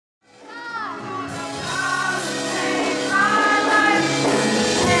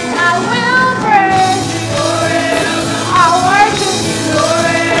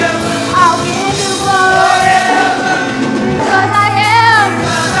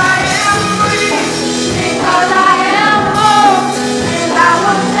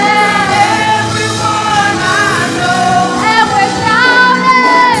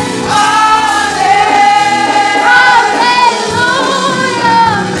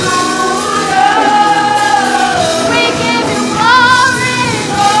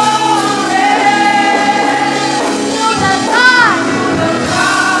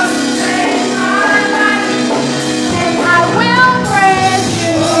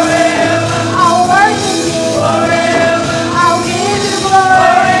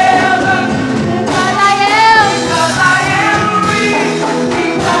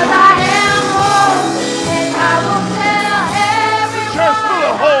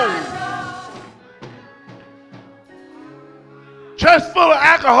Church full of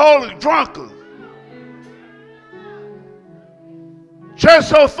alcoholic drunkards. Church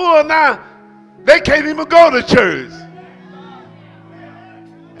so full now, they can't even go to church.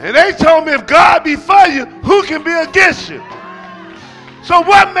 And they told me if God be for you, who can be against you? So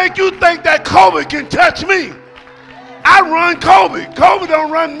what make you think that COVID can touch me? I run COVID. COVID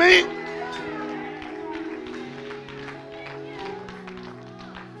don't run me.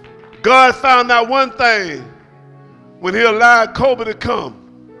 God found out one thing when he allowed COVID to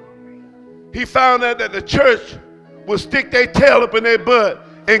come. He found out that the church would stick their tail up in their butt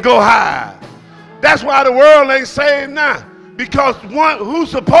and go high. That's why the world ain't saved now. Because one who's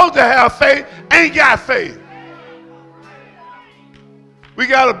supposed to have faith ain't got faith. We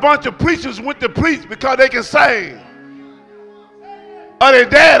got a bunch of preachers went to preach because they can sing. Or their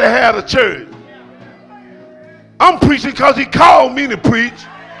daddy had a church. I'm preaching because he called me to preach.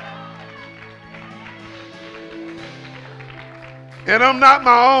 And I'm not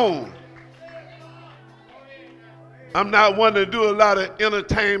my own. I'm not one to do a lot of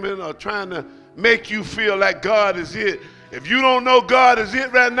entertainment or trying to make you feel like God is it. If you don't know God is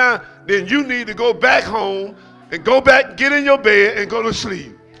it right now, then you need to go back home and go back, get in your bed and go to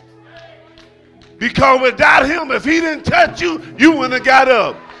sleep. Because without him, if he didn't touch you, you wouldn't have got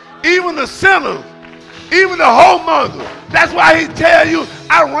up. Even the sinners, even the whoremongers. That's why he tell you,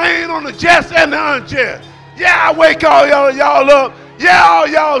 I reign on the just and the unjust. Yeah, I wake all y'all up. Yeah, all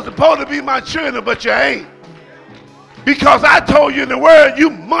y'all supposed to be my children, but you ain't. Because I told you in the word,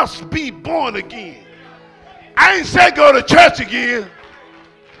 you must be born again. I ain't said go to church again.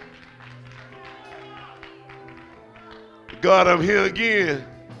 God, I'm here again.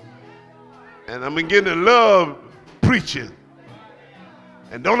 And I'm beginning to love preaching.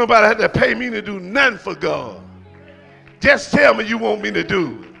 And don't nobody have to pay me to do nothing for God. Just tell me you want me to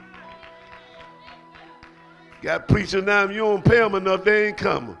do it. Got preachers now, if you don't pay them enough, they ain't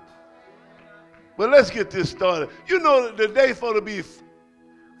coming. But let's get this started. You know the day for to be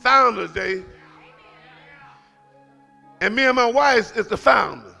Founders Day. And me and my wife is the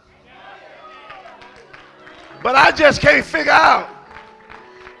founder. But I just can't figure out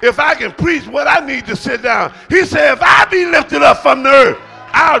if I can preach what I need to sit down. He said, if I be lifted up from the earth,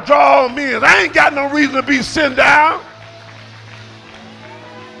 I'll draw all men. I ain't got no reason to be sitting down.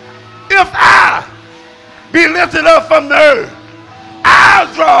 If I be lifted up from the earth,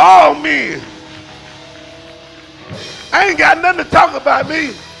 I'll draw all men. I ain't got nothing to talk about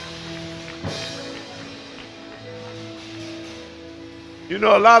me. You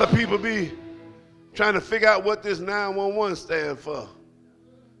know, a lot of people be trying to figure out what this 911 stands for.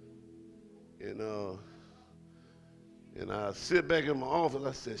 You know, and I sit back in my office,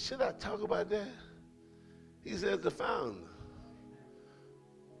 I said, should I talk about that? He said, the founder.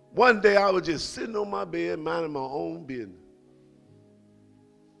 One day I was just sitting on my bed, minding my own business.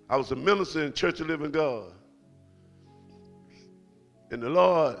 I was a minister in Church of Living God. And the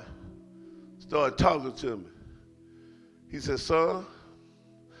Lord started talking to me. He said, son,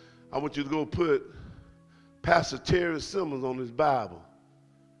 I want you to go put Pastor Terry Simmons on his Bible.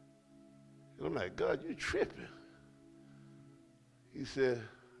 And I'm like, God, you tripping. He said,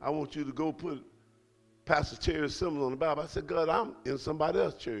 I want you to go put Pastor Terry Simmons on the Bible. I said, God, I'm in somebody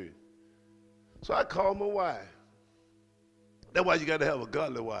else's church. So I called my wife. That's why you got to have a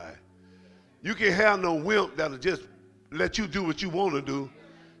godly wife. You can't have no wimp that'll just let you do what you want to do.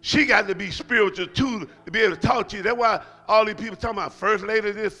 She got to be spiritual too to be able to talk to you. That's why all these people talking about first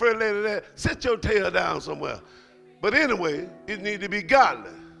lady this, first lady that. Sit your tail down somewhere. But anyway, it need to be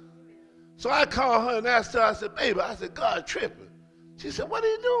godly. So I called her and asked her, I said, baby, I said, God tripping. She said, what are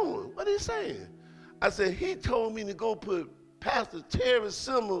you doing? What are you saying? I said, he told me to go put Pastor Terry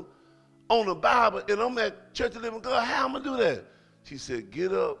Simmons on the Bible, and I'm at Church of Living God. How am I going to do that? She said,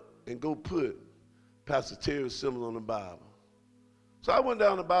 get up and go put Pastor Terry Simmons on the Bible. So I went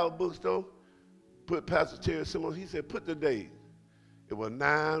down to the Bible bookstore, put Pastor Terry Simmons. He said, put the date. It was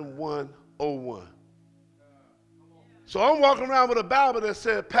 9/1/01. So I'm walking around with a Bible that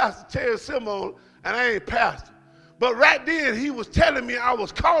said Pastor Terry Simmons, and I ain't pastor. But right then, he was telling me I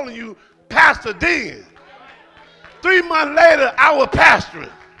was calling you Pastor then. 3 months later, I was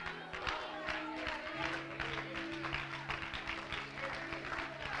pastoring.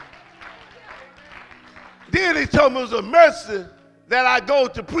 Then he told me it was a mercy that I go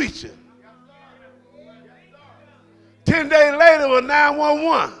to preaching. 10 days later was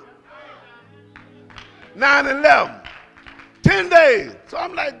 9/11, 9/11. 10 days. So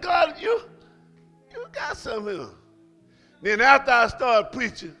I'm like, God, you got something here. Then after I started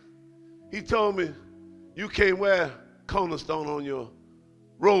preaching, he told me, you can't wear Cornerstone on your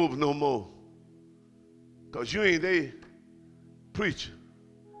robes no more. Because you ain't they preacher,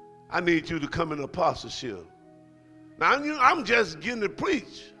 I need you to come in apostleship. Now, I'm just getting to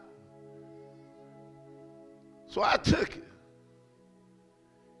preach. So I took it.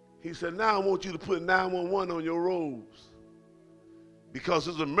 He said, now I want you to put 911 on your robes because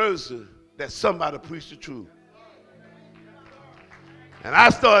it's a mercy that somebody preached the truth. And I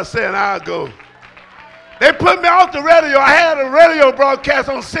started saying, I'll go. They put me off the radio. I had a radio broadcast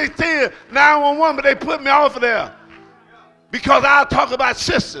on 610, 911, but they put me off of there because I'll talk about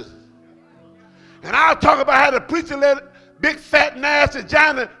sisters. And I'll talk about how the preacher let big, fat, nasty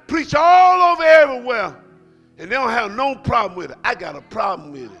giant preach all over everywhere. And they don't have no problem with it. I got a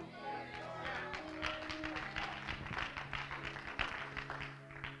problem with it.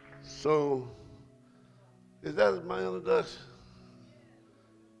 So, is that my introduction?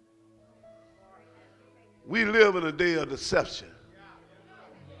 We live in a day of deception.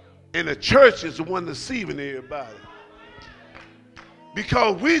 And the church is the one deceiving everybody.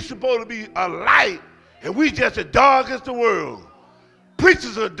 Because we're supposed to be a light, and we just as dark as the world.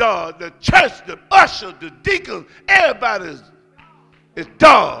 Preachers are dark, the church, the usher, the deacons, everybody is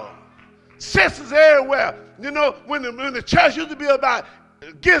dark. Sisters everywhere. You know, when the church used to be about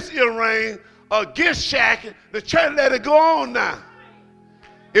gift earring or gift shacking, the church let it go on now.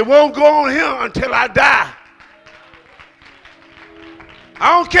 It won't go on here until I die.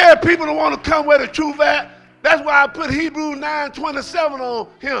 I don't care if people don't want to come where the truth at. That's why I put Hebrews 9:27 on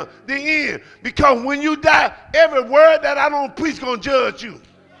him, the end. Because when you die, every word that I don't preach is going to judge you.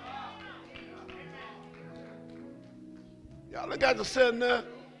 Y'all got to say that.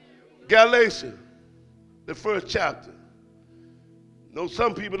 Galatians, the first chapter. No,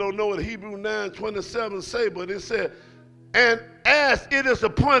 some people don't know what Hebrews 9:27 say, but it said, and as it is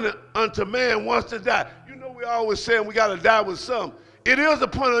appointed unto man once to die. You know we always saying we got to die with something. It is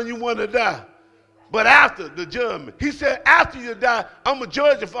appointed on you one to die. But after the judgment, he said, after you die, I'm going to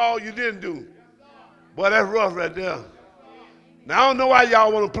judge you for all you didn't do. Boy, that's rough right there. Now, I don't know why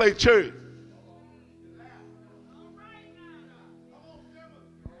y'all want to play church.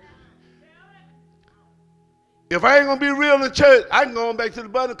 If I ain't going to be real in church, I can go on back to the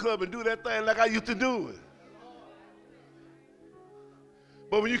Butter Club and do that thing like I used to do it.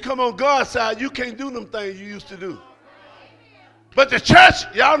 But when you come on God's side, you can't do them things you used to do. But the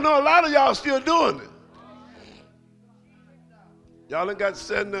church, y'all know a lot of y'all still doing it. Y'all ain't got to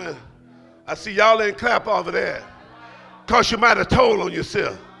say nothing. I see y'all ain't clap off of that. Because you might have told on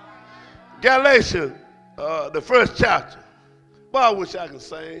yourself. Galatians, the first chapter. Boy, I wish I could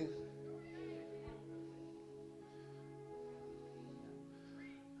sing.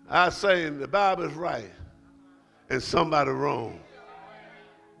 I saying the Bible is right and somebody wrong.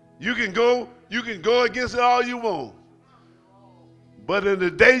 You can go against it all you want. But in the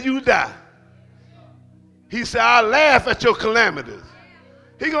day you die, he said, I'll laugh at your calamities.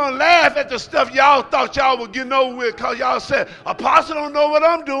 He going to laugh at the stuff y'all thought y'all were getting over with because y'all said, Apostle don't know what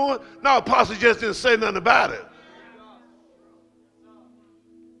I'm doing. No, Apostle just didn't say nothing about it.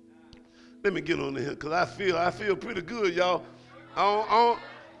 Let me get on here because I feel pretty good, y'all. I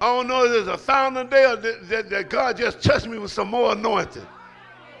don't know if there's a fountain there that God just touched me with some more anointing.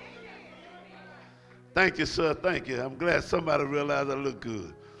 Thank you, sir. Thank you. I'm glad somebody realized I look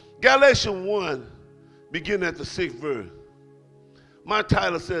good. Galatians 1, beginning at the 6th verse. My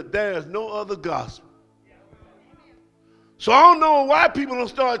title said, there is no other gospel. So I don't know why people don't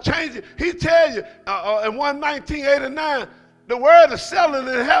start changing. He tell you in 1:1989, the word is selling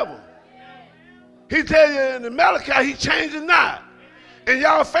in heaven. He tell you in the Malachi, he changing not. And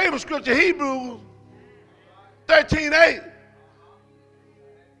y'all favorite scripture, Hebrews 13:8.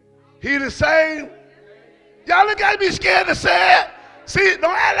 He the same. Y'all ain't got to be scared to say it. See,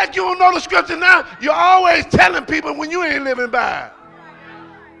 don't act like you don't know the scripture now. You're always telling people when you ain't living by it.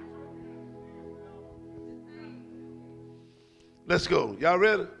 Let's go. Y'all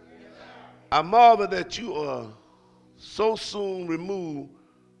ready? I marvel that you are so soon removed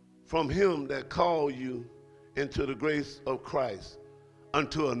from him that called you into the grace of Christ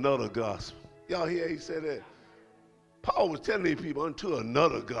unto another gospel. Y'all hear he said that? Paul was telling these people unto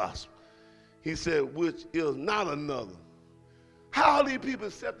another gospel. He said, which is not another. How are these people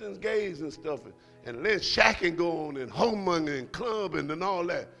accepting gays and stuff and let shacking go on and homongering and clubbing and all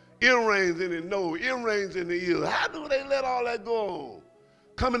that? Earrings in the nose, earrings in the ears. How do they let all that go on?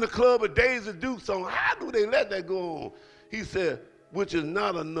 Come in the club with Days of Dukes on. How do they let that go on? He said, which is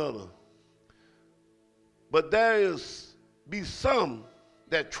not another. But there is be some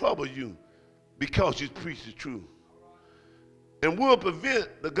that trouble you because you preach the truth and will prevent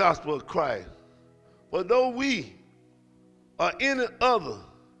the gospel of Christ. For though we or any other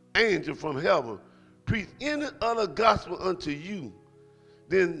angel from heaven preach any other gospel unto you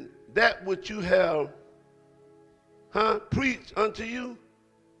than that which you have preached unto you,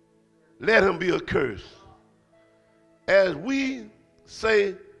 let him be accursed. As we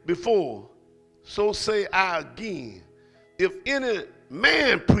say before, so say I again. If any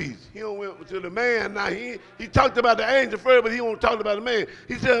man preach, he don't went to the man now. He talked about the angel first, but he won't talk about the man.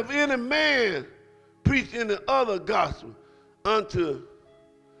 He said, if any man preach any other gospel unto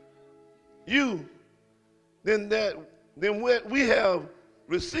you, then what we have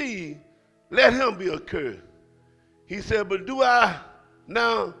received, let him be accursed. He said, but do I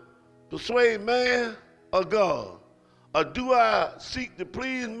now persuade man or God? Or do I seek to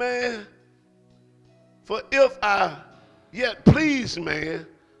please man? For if I yet please man,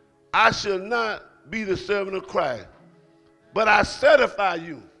 I shall not be the servant of Christ. But I certify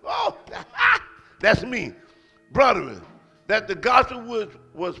you, oh, that's me, brethren, that the gospel which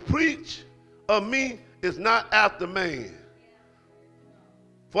was preached of me is not after man.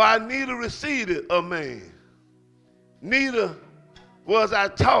 For I neither received it of man, neither was I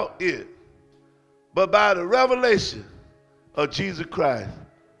taught it, but by the revelation of Jesus Christ.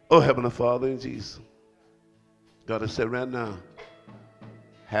 Oh, Heavenly Father, in Jesus, God, I said right now,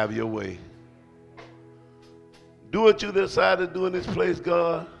 have your way. Do what you decide to do in this place,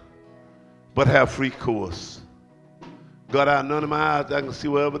 God, but have free course. God, I anoint my eyes that I can see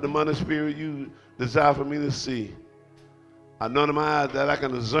whatever the money spirit you desire for me to see. I anoint my eyes that I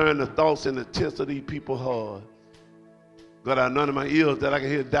can discern the thoughts and intents of these people's heart. God, I anoint my ears that I can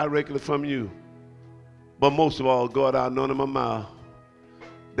hear directly from you. But most of all, God, I anoint my mouth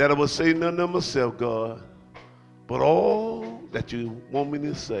that I will say nothing of myself, God, but all that you want me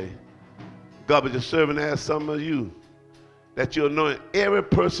to say. God, but your servant asks some of you that you anoint every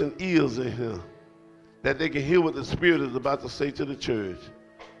person's ears in here, that they can hear what the Spirit is about to say to the church.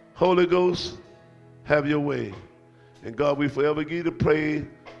 Holy Ghost, have your way. And God, we forever give you the praise,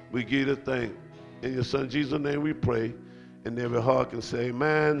 we give you the thanks. In your Son Jesus' name we pray, and every heart can say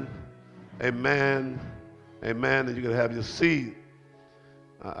amen, amen, amen, and you're going to have your seat.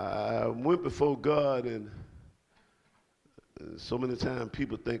 I went before God, and so many times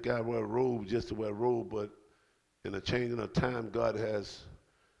people think I wear a robe just to wear a robe, but in a changing of time, God has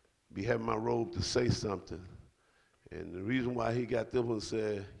be having my robe to say something. And the reason why he got this one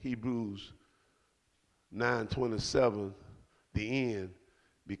said, Hebrews 9:27, the end,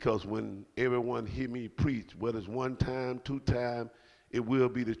 because when everyone hear me preach, whether it's one time, two times, it will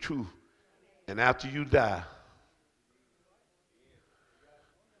be the truth. And after you die,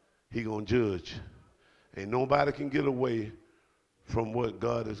 he gonna judge. Ain't nobody can get away from what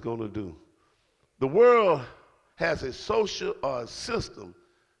God is gonna do. The world has a social or a system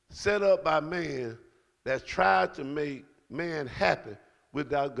set up by man that's tried to make man happy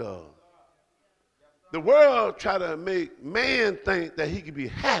without God. The world try to make man think that he can be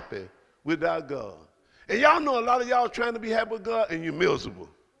happy without God. And y'all know a lot of y'all trying to be happy with God and you're miserable.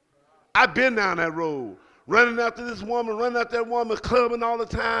 I've been down that road, running after this woman, running after that woman, clubbing all the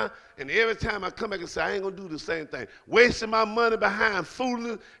time, and every time I come back and say, I ain't gonna do the same thing. Wasting my money behind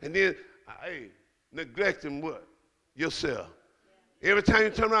fooling, and then, neglecting what? Yourself. Every time you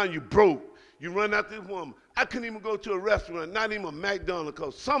turn around, you broke. You run after this woman. I couldn't even go to a restaurant, not even a McDonald's,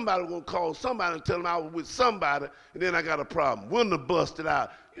 because somebody was going to call somebody and tell them I was with somebody, and then I got a problem. Wouldn't have busted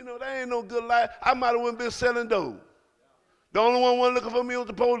out. You know, that ain't no good life. I might have been selling dope. The only one looking for me was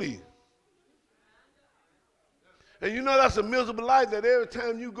the police. And you know that's a miserable life that every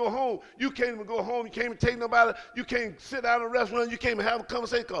time you go home, you can't even go home, you can't even take nobody, you can't sit down in a restaurant, you can't even have a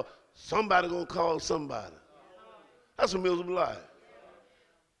conversation because somebody going to call somebody. That's a miserable life.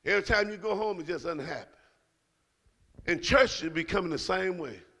 Every time you go home, it's just unhappy. And church should be coming the same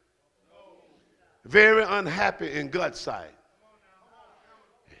way. Very unhappy in God's sight.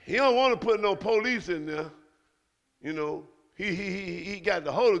 He don't want to put no police in there. You know, he got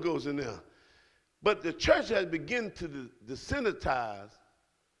the Holy Ghost in there. But the church has begun to desensitize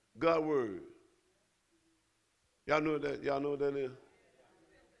God's word. Y'all know that? Y'all know what that is?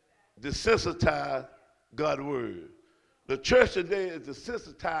 Desensitize God's word. The church today is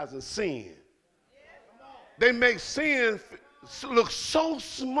desensitizing sin. They make sin look so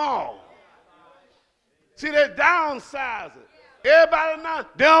small. See, they're downsizing. Everybody now,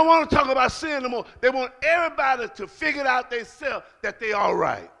 they don't want to talk about sin anymore. They want everybody to figure it out themselves that they're all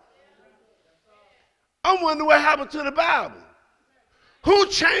right. I'm wondering what happened to the Bible. Who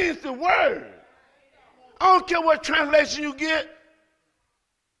changed the word? I don't care what translation you get.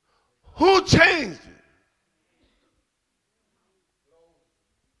 Who changed it?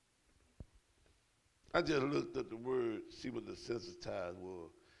 I just looked at the word, see what the sensitized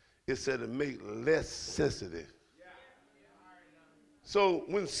was. it said to make less sensitive. So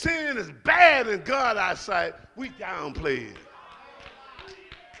when sin is bad in God's eyesight, we downplay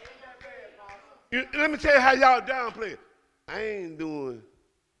it. Let me tell you how y'all downplay it. I ain't doing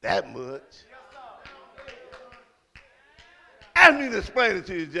that much. Ask me to explain it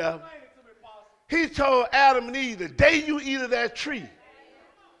to you, Jeff. He told Adam and Eve, the day you eat of that tree.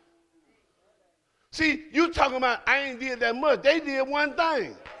 See, you talking about I ain't did that much. They did one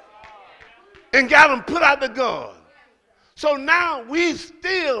thing and got them put out the garden. So now we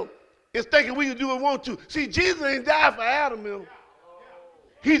still is thinking we can do what we want to. See, Jesus ain't died for Adam.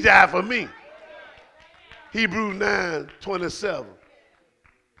 He died for me. Hebrews 9:27.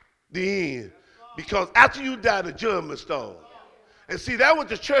 The end. Because after you die, the judgment starts. And see, that's what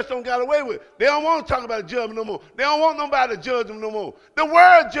the church don't got away with. They don't want to talk about judgment no more. They don't want nobody to judge them no more. The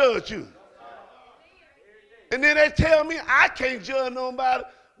world judge you. And then they tell me I can't judge nobody,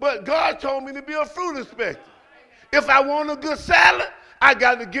 but God told me to be a fruit inspector. If I want a good salad, I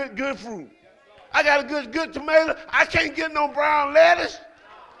got to get good fruit. I got to get good tomato. I can't get no brown lettuce.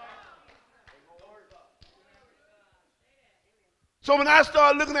 So when I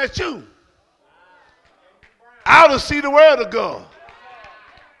start looking at you, I ought to see the word of God.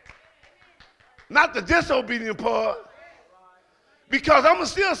 Not the disobedient part. Because I'm going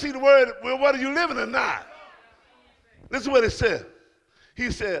to still see the word, whether you living or not. This is what it said.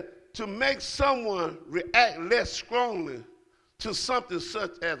 He said, to make someone react less strongly to something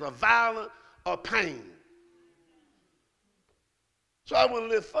such as a violence or pain. So I want to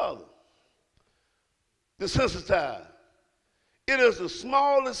live further. Desensitize. It is the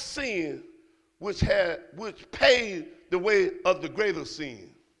smallest sin which paved the way of the greater sin.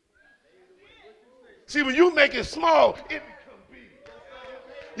 See, when you make it small, it becomes big.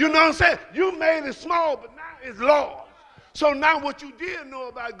 You know what I'm saying? You made it small, but now it's large. So now what you did know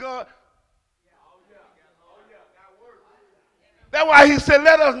about God, that's why he said,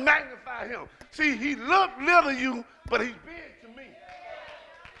 let us magnify him. See, he looked little to you, but he's big to me.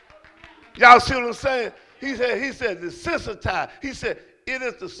 Y'all see what I'm saying? He said, desensitize. He said, it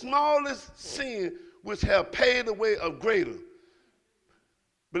is the smallest sin which have paved the way of greater.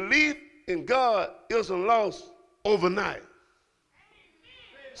 Belief in God isn't lost overnight.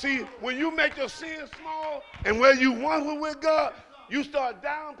 See, when you make your sin small and where you one with God, you start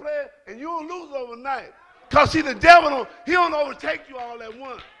downplaying and you don't lose overnight. Because see, the devil, he don't overtake you all at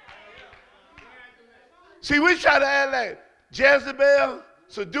once. See, we try to act like Jezebel,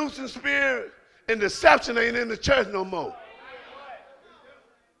 seducing spirit, and deception ain't in the church no more.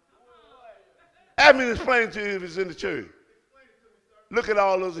 Have me to explain to you if it's in the church. Look at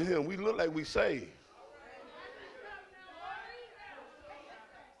all those in here. We look like we saved.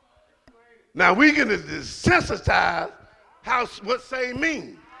 Now we can desensitize what saved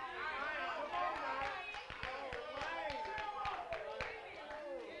means.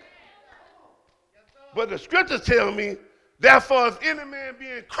 But the scriptures tell me, therefore, if any man be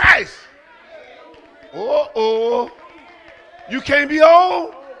in Christ, you can't be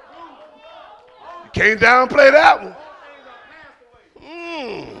old. You can't downplay that one.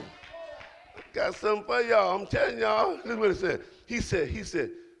 Got something for y'all. I'm telling y'all. This is what it said. He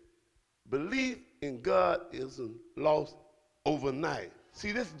said, belief in God isn't lost overnight.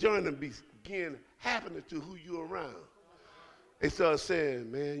 See, this journey begin happening to who you're around. They start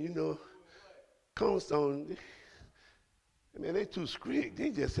saying, man, you know, Cornerstone, man, they too strict. They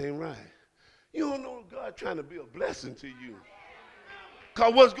just ain't right. You don't know God trying to be a blessing to you.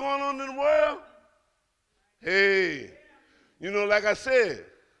 Because what's going on in the world? Hey, you know, like I said,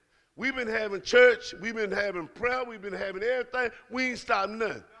 we've been having church, we've been having prayer, we've been having everything. We ain't stopped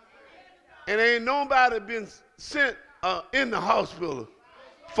nothing. And ain't nobody been sent in the hospital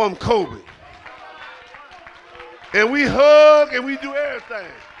from COVID. And we hug and we do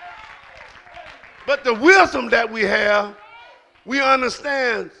everything. But the wisdom that we have, we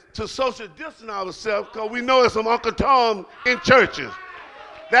understand to social distance ourselves because we know it's some Uncle Tom in churches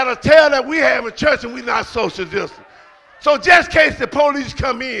that'll tell that we have a church and we not social distance. So just in case the police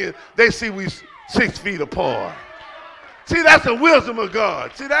come in, they see we 6 feet apart. See, that's the wisdom of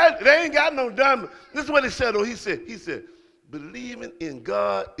God. See, that they ain't got no dumb. This is what he said, though. He said, believing in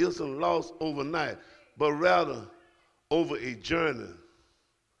God isn't lost overnight, but rather over a journey,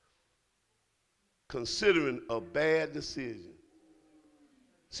 considering a bad decision.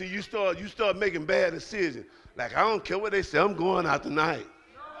 See, you start making bad decisions. Like, I don't care what they say, I'm going out tonight.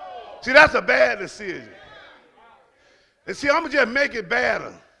 See, that's a bad decision. And see, I'm going to just make it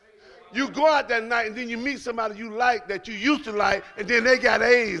better. You go out that night and then you meet somebody you like that you used to like, and then they got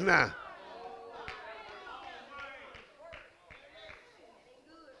AIDS now.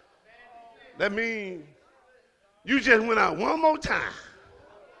 That means you just went out one more time.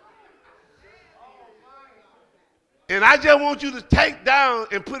 And I just want you to take down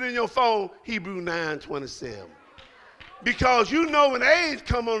and put in your phone Hebrew 9:27. Because you know when AIDS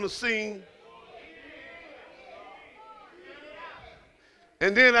come on the scene,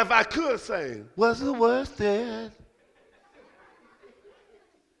 and then if I could sing, what's it worth that?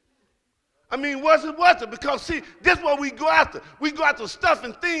 I mean, what's it worth it? Because see, this is what we go after. We go after stuff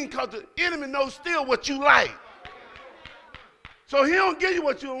and things because the enemy knows still what you like. So he don't give you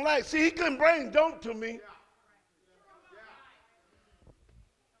what you don't like. See, he couldn't bring dope to me.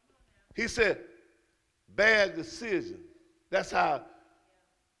 He said, bad decision. That's how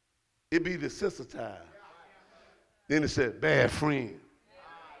it be desensitized. Then he said, bad friend.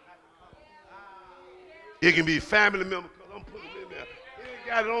 It can be family members, because I'm putting it in there. He ain't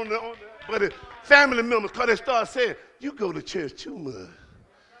got it on there, but it's family members, because they start saying, you go to church too much.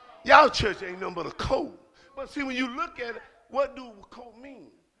 Y'all church ain't nothing but a code. But see, when you look at it, what do code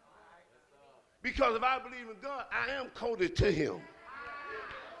mean? Because if I believe in God, I am coded to him.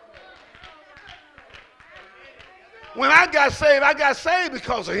 When I got saved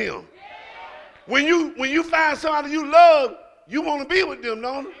because of him. When you find somebody you love, you want to be with them,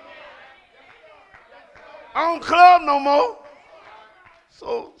 don't you? I don't club no more.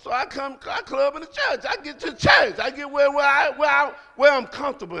 So I club in the church. I get to the church. I get where I'm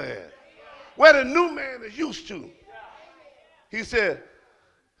comfortable at. Where the new man is used to. He said,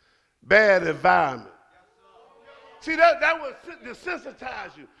 bad environment. See, that will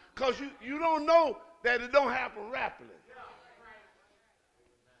desensitize you. Because you don't know that it don't happen rapidly.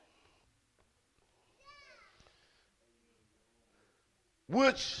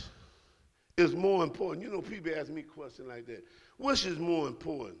 Which is more important? You know, people ask me questions like that. Which is more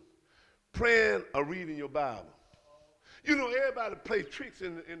important? Praying or reading your Bible? You know, everybody play tricks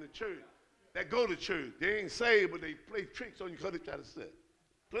in the church. That go to church. They ain't saved, but they play tricks on you because they try to say.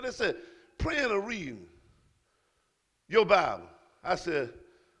 So they said, praying or reading your Bible. I said,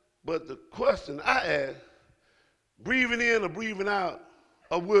 but the question I asked, breathing in or breathing out,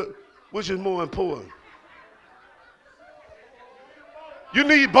 or which is more important? You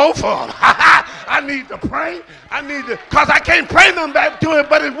need both of them. I need to pray. Because I can't pray nothing back to him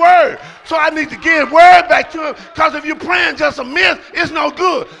but his word. So I need to give word back to him. Because if you're praying just a myth, it's no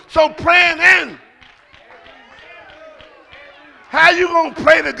good. So praying in. How you going to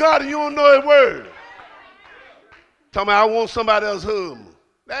pray to God and you don't know his word? Tell me, I want somebody else hug me.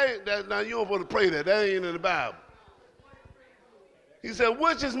 Now you don't want to pray that. That ain't in the Bible. He said,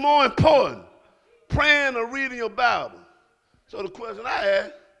 which is more important? Praying or reading your Bible? So the question I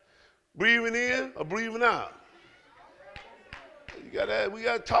asked, breathing in or breathing out? We got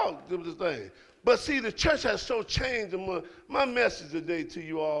to talk to this thing. But see, the church has so changed. My message today to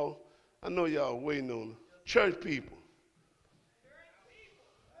you all, I know y'all waiting on it. Church people.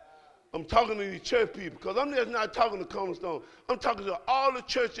 I'm talking to these church people because I'm just not talking to Cornerstone. I'm talking to all the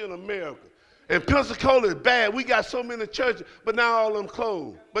churches in America. And Pensacola is bad. We got so many churches, but now all of them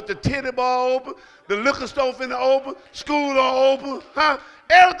closed. But the titty bar open, the liquor store finna open, school are open, huh?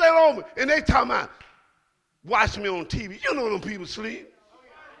 Everything open. And they talking about, watch me on TV. You know them people sleep.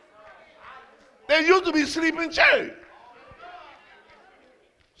 They used to be sleeping in church.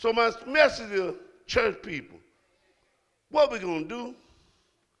 So my message is, church people, what we gonna do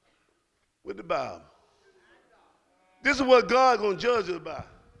with the Bible? This is what God gonna judge us about.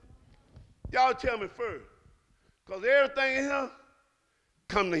 Y'all tell me first, because everything in here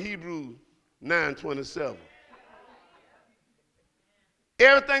come to Hebrews 9:27.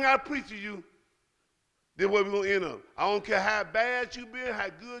 Everything I preach to you, this is where we're going to end up. I don't care how bad you been, how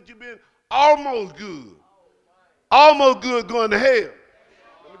good you been, almost good. Almost good going to hell.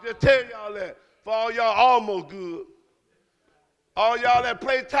 Let me just tell y'all that. For all y'all almost good, all y'all that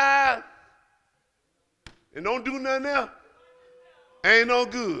play tithe and don't do nothing else, ain't no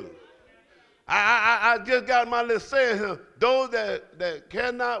good. I just got my little saying here. Those that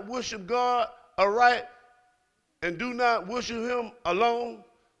cannot worship God aright and do not worship him alone,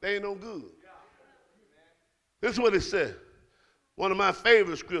 they ain't no good. This is what it said. One of my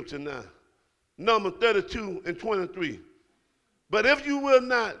favorite scriptures now. Number 32 and 23. But if you will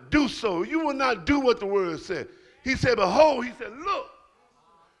not do so, you will not do what the word said. He said, behold, he said, look,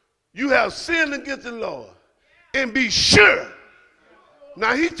 you have sinned against the Lord, and be sure.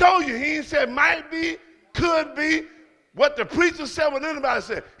 Now, he told you, he ain't said might be, could be, what the preacher said, what anybody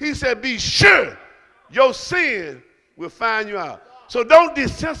said. He said, be sure your sin will find you out. So don't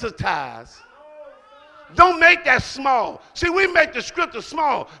desensitize Don't make that small. See, we make the scripture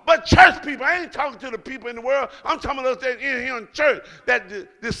small, but church people, I ain't talking to the people in the world. I'm talking about us that in here in church that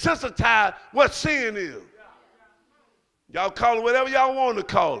desensitize what sin is. Y'all call it whatever y'all want to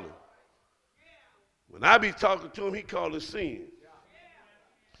call it. When I be talking to him, he call it sin.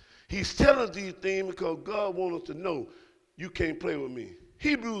 He's telling us these things because God wants us to know you can't play with me.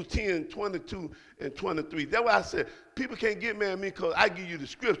 Hebrews 10, 22 and 23. That's why I said people can't get mad at me because I give you the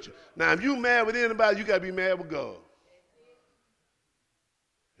scripture. Now, if you mad with anybody, you got to be mad with God.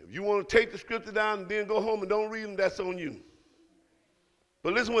 If you want to take the scripture down and then go home and don't read them, that's on you.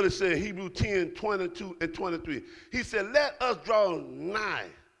 But listen what it said, Hebrews 10, 22 and 23. He said, let us draw nigh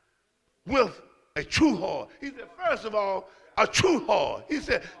with a true heart. He said, first of all, a true heart. He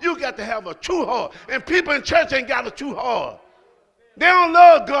said, you got to have a true heart. And people in church ain't got a true heart. They don't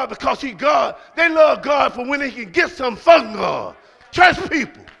love God because he's God. They love God for when they can get something from God. Church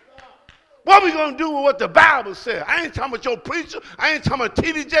people, what are we going to do with what the Bible says? I ain't talking about your preacher. I ain't talking about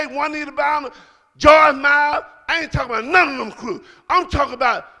TDJ, Juanita Bowner, George Miles. I ain't talking about none of them crew. I'm talking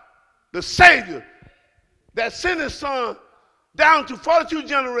about the Savior that sent his son down to 42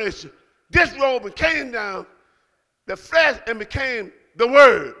 generations, disrobed and came down, the flesh, and became the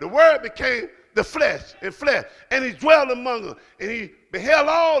Word. The Word became the flesh, and he dwelled among us, and we beheld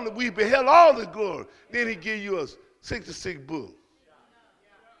all the glory. Then he give you a 66 book.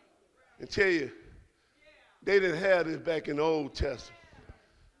 And tell you, they didn't have this back in the Old Testament.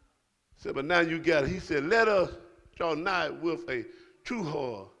 Said, but now you got it. He said, let us draw nigh with a true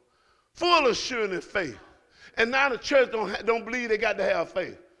heart, full assurance and faith. And now the church don't believe they got to have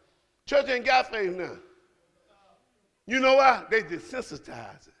faith. Church ain't got faith now. You know why? They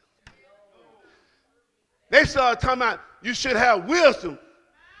desensitize it. They started talking about you should have wisdom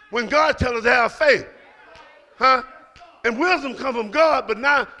when God tells us to have faith. Huh? And wisdom comes from God, but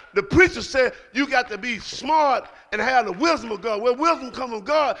now the preacher said you got to be smart and have the wisdom of God. Well, wisdom comes from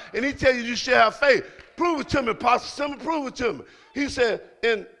God, and he tells you should have faith. Prove it to me, Apostle Simon, prove it to me. He said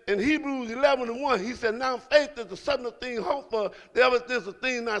in Hebrews 11 and 1, he said, now faith is the substance of things hoped for, the evidence is the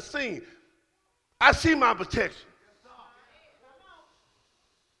thing not seen. I see my protection.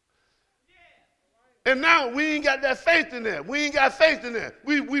 And now we ain't got that faith in that. We ain't got faith in that.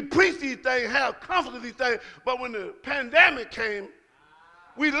 We preach these things, have comfort of these things, but when the pandemic came,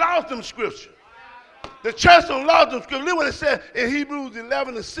 we lost them scriptures. The church don't lost them scriptures. Look what it said in Hebrews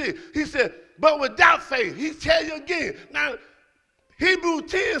 11 and 6. He said, but without faith, he tell you again. Now,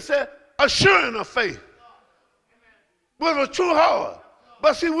 Hebrews 10 said, assuring of faith. With a true heart.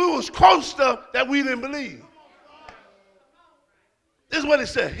 But see, we was quoting stuff that we didn't believe. This is what he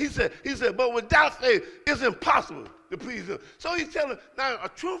said. He said, but without faith, it's impossible to please him. So he's telling now a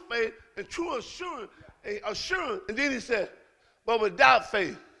true faith and true assurance, and then he said, but without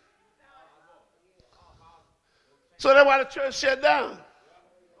faith. So that's why the church shut down.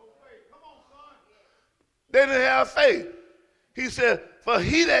 They didn't have faith. He said, for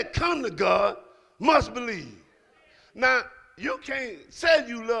he that come to God must believe. Now, you can't say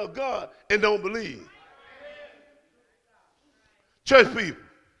you love God and don't believe. Church people,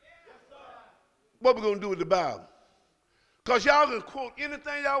 what we going to do with the Bible? Because y'all can quote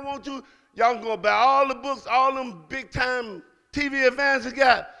anything y'all want to. Y'all can go buy all the books, all them big-time TV evangelists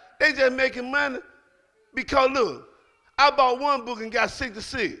got. They just making money because, look, I bought one book and got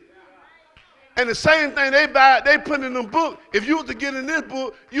 66. And the same thing they buy, they put in them book. If you were to get in this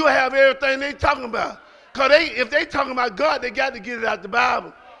book, you'll have everything they talking about. Because if they talking about God, they got to get it out the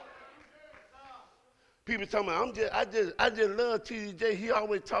Bible. People talking about, I just love TJ. He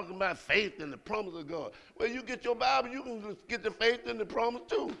always talking about faith and the promise of God. Well, you get your Bible, you can get the faith and the promise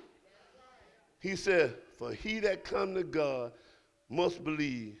too. He said, for he that come to God must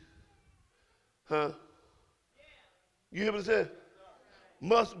believe. Huh? You hear what he said?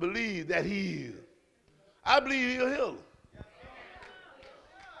 Must believe that he is. I believe he'll heal him.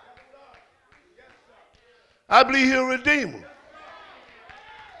 I believe he'll redeem him.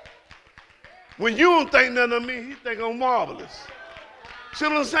 When you don't think nothing of me, he think I'm marvelous. See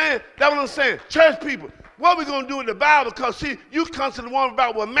what I'm saying? That's what I'm saying. Church people, what we going to do with the Bible? Because, see, you constantly worry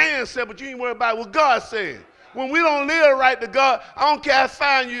about what man said, but you ain't worried about what God said. When we don't live right to God, I don't care how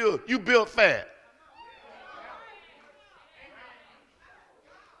fine you built fat.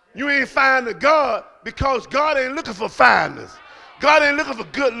 You ain't fine to God because God ain't looking for fineness. God ain't looking for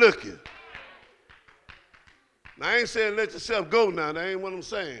good looking. Now, I ain't saying let yourself go now. That ain't what I'm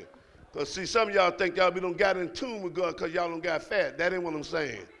saying. Because, see, some of y'all think y'all don't got in tune with God because y'all don't got fat. That ain't what I'm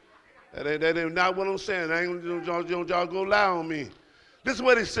saying. That ain't not what I'm saying. Y'all go lie on me. This is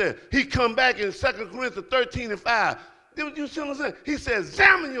what he said. He come back in 2 Corinthians 13 and 5. You see what I'm saying? He said,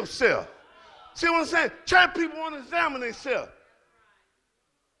 examine yourself. See what I'm saying? Church people want to examine themselves.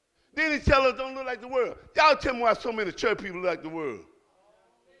 Then he tell us don't look like the world. Y'all tell me why so many church people look like the world.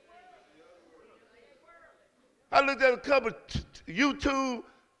 I looked at a couple YouTube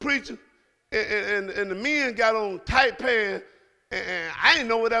preachers, and the men got on tight pants, and I didn't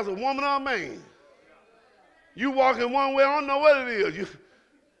know whether that was a woman or a man. You walking one way, I don't know what it is.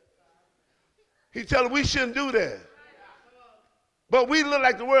 He tell us we shouldn't do that. But we look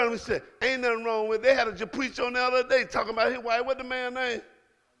like the world, and we said, ain't nothing wrong with it. They had a preacher on the other day talking about his wife. What the man name?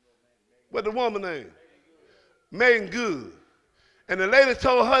 What the woman name? Megan Good. And the lady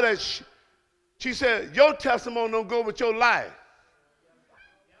told her that she said, your testimony don't go with your life.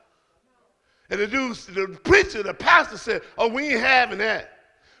 And the preacher, the pastor said, oh, we ain't having that.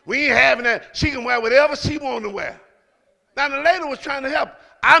 We ain't having that. She can wear whatever she want to wear. Now, the lady was trying to help.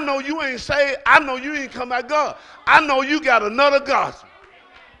 I know you ain't saved. I know you ain't come out God. I know you got another gospel.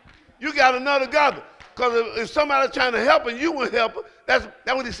 You got another gospel. Because if somebody's trying to help and you won't help her, that's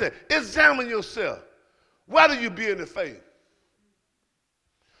what he said. Examine yourself. Why do you be in the faith?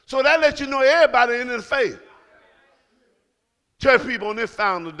 So that lets you know everybody in the faith. Church people on this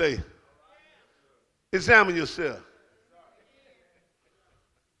Founder Day, examine yourself.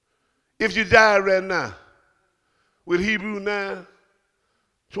 If you died right now, with Hebrew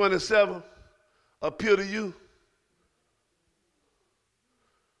 9:27 appeal to you,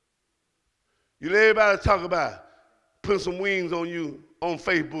 you let everybody talk about putting some wings on you on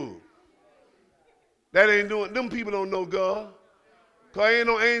Facebook. That ain't doing, them people don't know God. Because ain't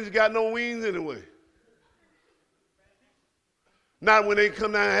no angels got no wings anyway. Not when they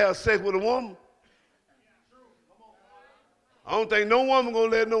come down and have sex with a woman. I don't think no woman gonna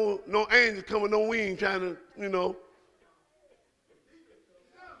let no angel come with no wing trying to,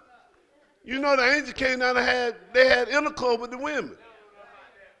 You know the angels came down and they had intercourse with the women.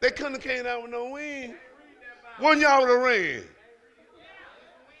 They couldn't have came down with no wing. One of y'all would have ran.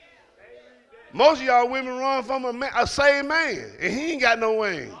 Most of y'all women run from a saved man, and he ain't got no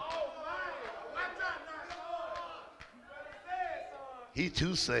wing. He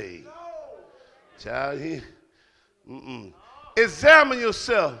too saved. Child, Examine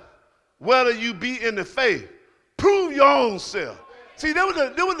yourself whether you be in the faith. Prove your own self. See,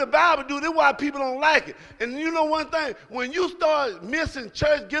 that what the Bible do. That's why people don't like it. And you know one thing? When you start missing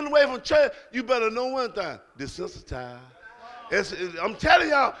church, getting away from church, you better know one thing. Desensitized. I'm telling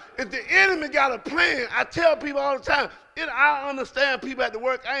y'all, if the enemy got a plan, I tell people all the time, I understand people at the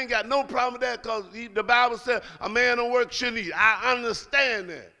work. I ain't got no problem with that because the Bible said a man don't work shouldn't eat. I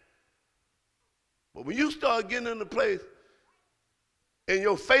understand that. But when you start getting in the place and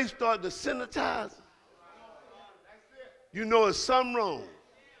your face start desensitizing, you know it's something wrong.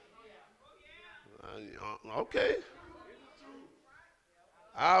 Okay.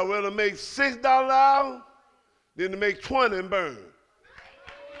 I'd rather make $6 an hour than to make 20 and burn.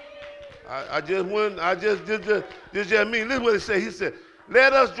 This just me. Listen what he said. He said,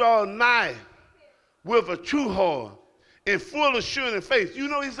 let us draw nigh with a true heart in full assurance and faith. You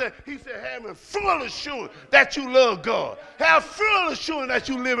know, he said having full assurance that you love God. Have full assurance that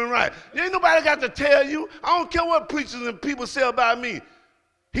you living right. Ain't nobody got to tell you. I don't care what preachers and people say about me.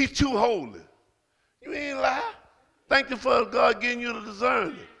 He's too holy. You ain't lie. Thank you for God getting you the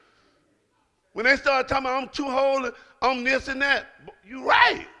discernment. When they start talking about I'm too holy, I'm this and that, you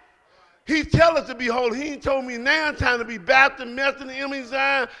right. He tell us to be holy. He ain't told me now I'm trying to be Baptist, Methodist, Emily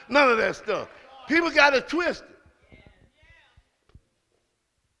Zion, none of that stuff. People got it twisted.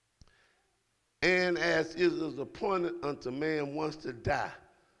 And as it is appointed unto man once to die,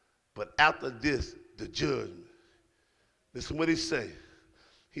 but after this, the judgment. Listen what he say.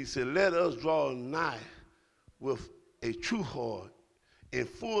 He said, let us draw nigh with a true heart in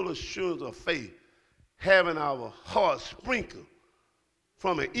full assurance of faith, having our hearts sprinkled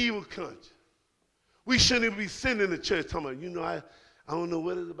from an evil conscience. We shouldn't even be sitting in the church talking about, I don't know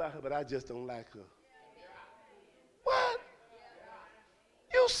what it's about her, but I just don't like her. What?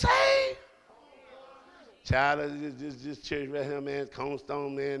 You saved? Child, this church right here, man,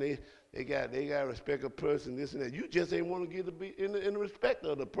 Cornerstone, man, they got respect of person, this and that. You just ain't want to get to be in the respect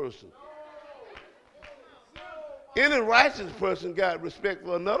of the person. Any righteous person got respect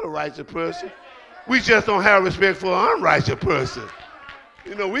for another righteous person. We just don't have respect for an unrighteous person.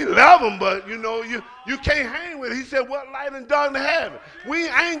 We love them, but you can't hang with it. He said, what light and darkness have it?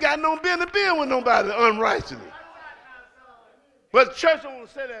 I ain't got no business being with nobody unrighteously. But church don't want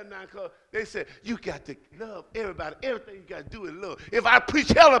to say that now because they say, you got to love everybody. Everything you got to do is love. If I preach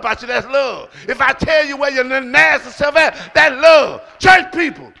hell about you, that's love. If I tell you where your nasty self at, that's love. Church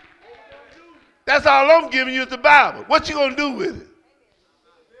people. That's all I'm giving you is the Bible. What you going to do with it?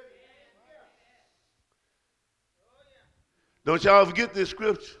 Don't y'all forget this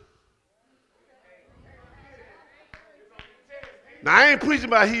scripture. Now, I ain't preaching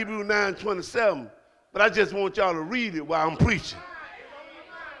about Hebrews 9:27, but I just want y'all to read it while I'm preaching.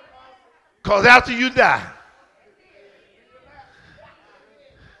 Because after you die,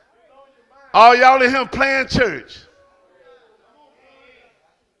 all y'all in here playing church,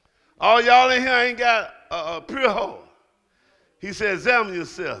 all y'all in here ain't got a pure heart. He said, examine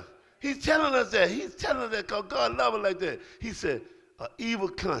yourself. He's telling us that. He's telling us that because God loves us like that. He said, an evil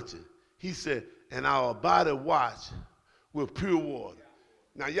conscience. He said, and our body watch with pure water.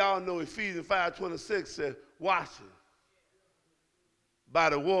 Now, y'all know Ephesians 5:26 said, washing by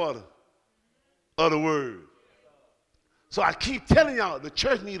the water of the word. So I keep telling y'all, the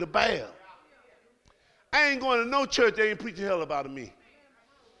church need a bath. I ain't going to no church that ain't preaching hell about me.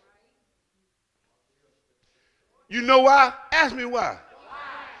 You know why? Ask me why.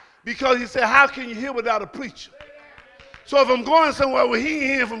 Because he said, how can you hear without a preacher? So if I'm going somewhere where he ain't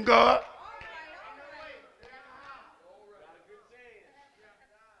hearing from God,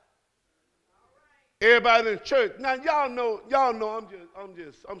 everybody in church. Now y'all know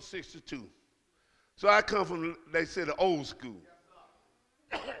I'm 62. So I come from, they say, the old school.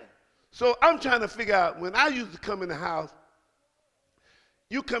 So I'm trying to figure out, when I used to come in the house,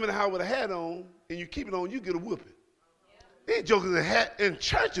 you come in the house with a hat on and you keep it on, you get a whooping. These jokers in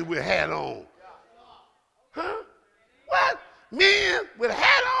churches with a hat on. Huh? What? Men with a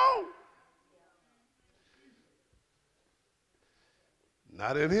hat on?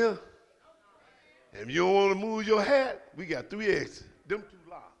 Not in here. If you don't want to move your hat, we got 3 exits. Them 2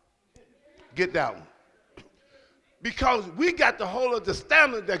 locked. Get that one. Because we got to hold up the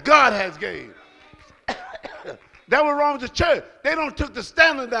standard that God has gave. That was wrong with the church. They don't took the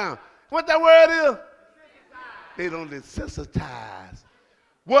standard down. What that word is? They don't desensitize.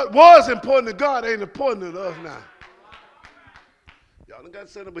 What was important to God ain't important to us now. Y'all done got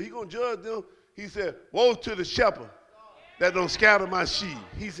set up, but he gonna judge them. He said, woe to the shepherd that don't scatter my sheep.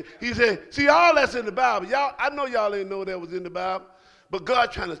 He said, see, all that's in the Bible. Y'all, I know y'all ain't know that was in the Bible, but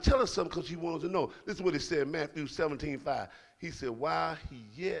God trying to tell us something because he wants to know. This is what he said in Matthew 17:5. He said, while he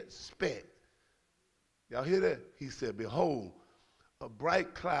yet spake. Y'all hear that? He said, behold, a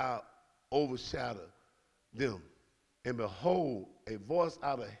bright cloud overshadowed them. And behold, a voice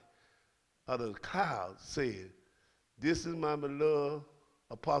out of the cloud said, this is my beloved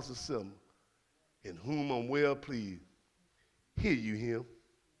Apostle Simon, in whom I'm well pleased. Hear you him.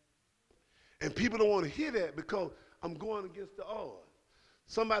 And people don't want to hear that because I'm going against the odds.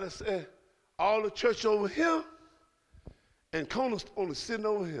 Somebody said, all the church over here and Cornerstone is sitting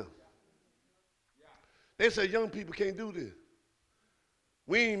over here. They said young people can't do this.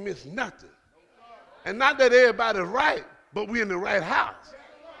 We ain't missed nothing. And not that everybody's right, but we in the right house.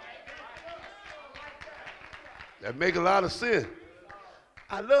 That make a lot of sense.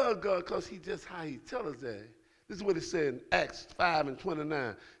 I love God because he just how he tell us that. This is what he said in Acts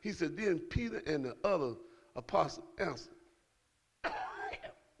 5:29. He said, then Peter and the other apostles answered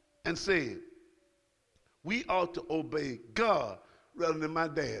and said, we ought to obey God rather than my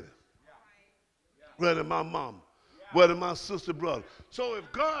daddy, rather than my mama, rather than my sister, brother. So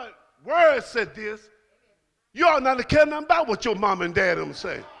if God's word said this, you ought not to care nothing about what your mom and dad them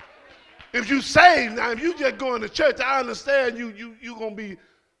say. If you saved now, if you just going to church, I understand you going to be,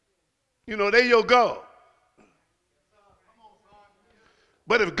 they your God.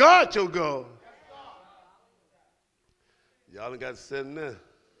 But if God your God, y'all done got to sit in there.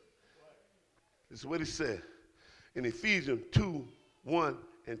 This is what he said in Ephesians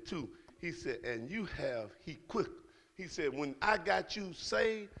 2:1-2. He said, and he said, when I got you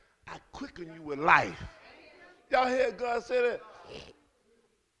saved, I quicken you with life. Y'all hear God say that?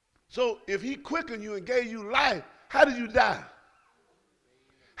 So if he quickened you and gave you life, how did you die?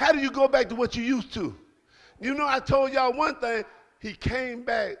 How do you go back to what you used to? I told y'all one thing, he came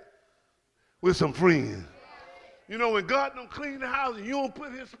back with some friends. When God don't clean the house and you don't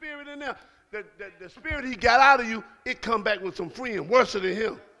put his spirit in there, the spirit he got out of you, it come back with some friends worse than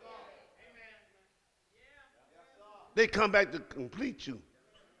him. They come back to complete you.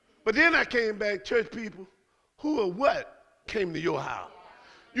 But then I came back, church people, who or what came to your house?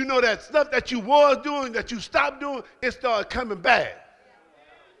 That stuff that you was doing, that you stopped doing, it started coming back.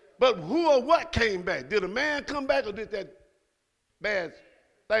 But who or what came back? Did a man come back or did that bad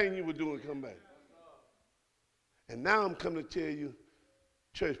thing you were doing come back? And now I'm coming to tell you,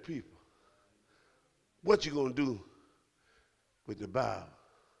 church people, what you going to do with the Bible?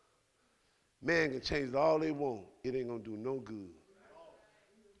 Man can change it all they want. It ain't going to do no good.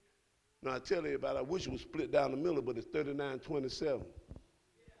 Now, I tell everybody, I wish it was split down the middle, but it's 39:27.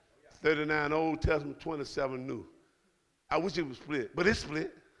 39 Old Testament, 27 New. I wish it was split, but it's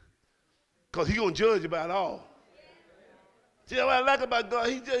split. Because he's going to judge about all. See what I like about God?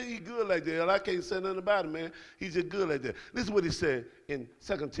 He's good like that. I can't say nothing about him, man. He's just good like that. This is what he said in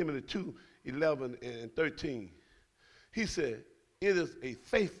 2 Timothy 2:11 and 13. He said, it is a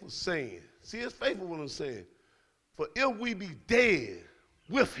faithful saying. See, it's faithful what I'm saying. For if we be dead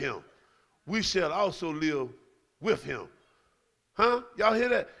with him, we shall also live with him. Huh? Y'all hear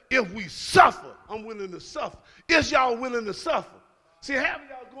that? If we suffer, I'm willing to suffer. Is y'all willing to suffer? See, half of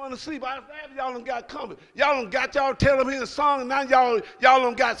y'all going to sleep. Half of y'all done got coming. Y'all done got y'all tell them his song, and now y'all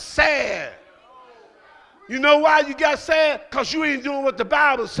done got sad. You know why you got sad? Because you ain't doing what the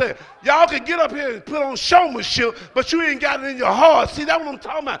Bible said. Y'all can get up here and put on showmanship, but you ain't got it in your heart. See, that's what I'm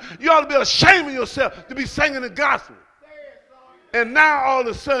talking about. You ought to be ashamed of yourself to be singing the gospel. And now all of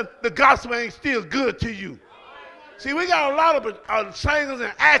a sudden, the gospel ain't still good to you. See, we got a lot of singers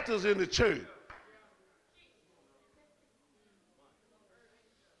and actors in the church.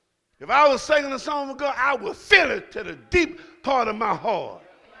 If I was singing a song of God, I would feel it to the deep part of my heart.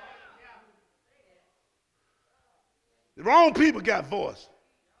 The wrong people got voice.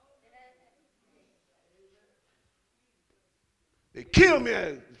 They killed me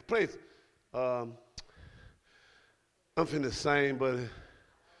at this place. I'm finna sing, but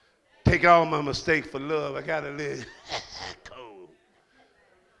take all my mistakes for love. I gotta live cold.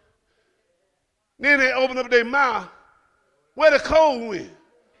 Then they open up their mouth. Where the cold went?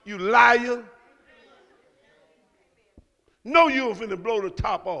 You liar. No, you were finna blow the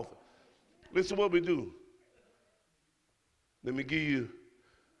top off it. Listen what we do. Let me give you,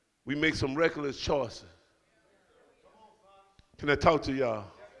 we make some reckless choices. Can I talk to y'all?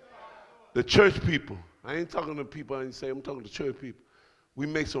 The church people. I ain't talking to people I ain't say, I'm talking to church people. We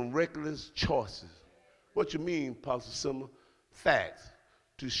make some reckless choices. What you mean, Pastor Simmer? Facts.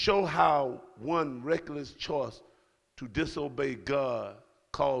 To show how one reckless choice to disobey God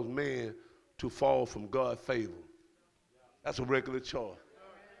caused man to fall from God's favor. That's a regular choice.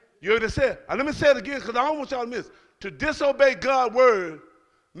 You heard it said? Let me say it again because I don't want y'all to miss. To disobey God's word,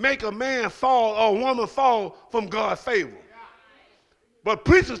 make a man fall or a woman fall from God's favor. But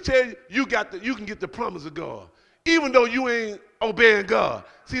preachers tell you you can get the promise of God, even though you ain't obeying God.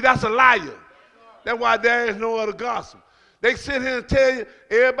 See, that's a liar. That's why there is no other gospel. They sit here and tell you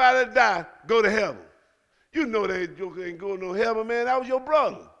everybody that die go to heaven. You know that joker ain't going to heaven, man. That was your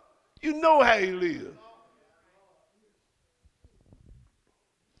brother. You know how he lived.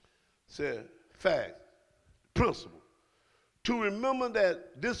 Said, fact, principle. To remember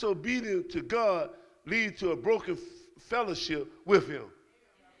that disobedience to God leads to a broken fellowship with him.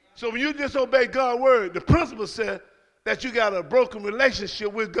 So when you disobey God's word, the principle said that you got a broken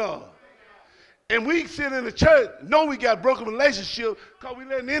relationship with God. And we sit in the church, know we got broken relationship because we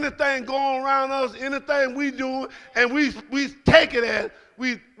letting anything go on around us, anything we do, and we take it as,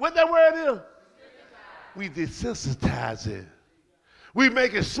 what that word is? We desensitize it. We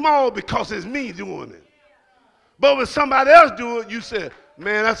make it small because it's me doing it. But when somebody else do it, you say,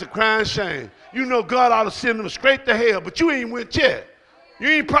 man, that's a crying shame. You know God ought to send them straight to hell, but you ain't went yet. You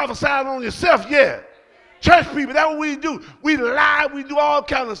ain't prophesied on yourself yet. Church people, that's what we do. We lie, we do all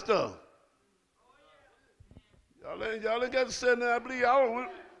kind of stuff. Y'all ain't got to say that. I believe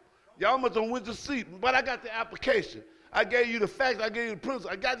y'all must have went to sleep. But I got the application. I gave you the facts. I gave you the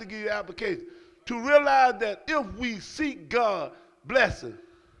principle. I got to give you the application. To realize that if we seek God's blessing,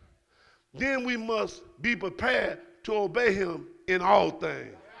 then we must be prepared to obey him in all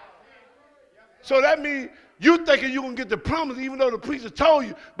things. So that means you thinking you're going to get the promise even though the preacher told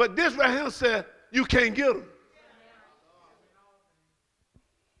you, but this right here said you can't get them.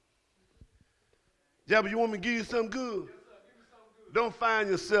 Yeah, but you want me to give you something good? Don't find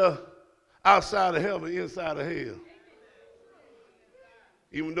yourself outside of heaven, inside of hell.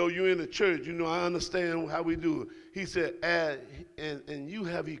 Even though you're in the church, you know, I understand how we do it. He said, and you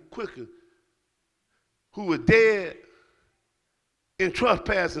have he quicker who were dead in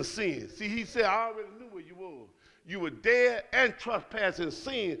trespass and sin. See, he said, I already knew where you were. You were dead and trespassing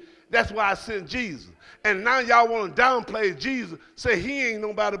sin. That's why I sent Jesus. And now y'all want to downplay Jesus, say he ain't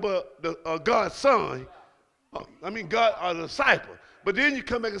nobody but God's son. God, a disciple. But then you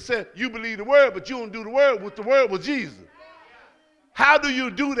come back and say, you believe the word, but you don't do the word with the word with Jesus. How do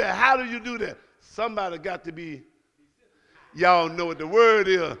you do that? How do you do that? Somebody got to be, y'all know what the word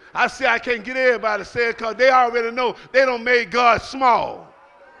is. I say I can't get everybody to say it because they already know they don't make God small.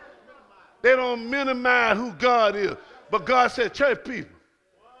 They don't minimize who God is. But God said, church people,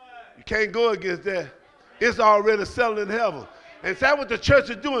 you can't go against that. It's already settled in heaven. And that's what the church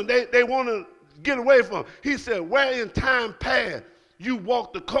is doing. They want to get away from. He said, where in time past you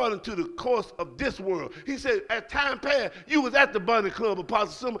walked according to the course of this world. He said, at time past, you was at the Bunny Club,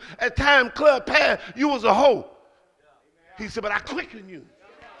 Apostle Simmons. At time club past, you was a hoe. He said, but I quickened you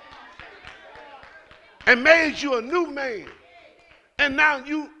and made you a new man. And now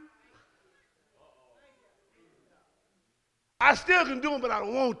I still can do them, but I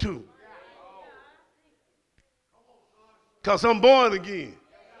don't want to. Because I'm born again.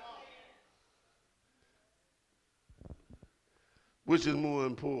 Which is more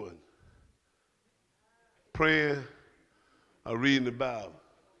important? Praying or reading the Bible?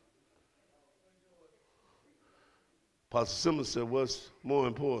 Pastor Simmons said, what's more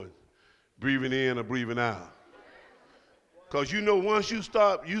important? Breathing in or breathing out? Because you know once you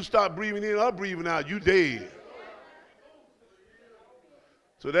start breathing in or breathing out, you dead.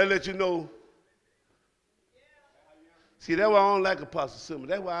 So that lets you know. See, that's why I don't like Apostle Simmons.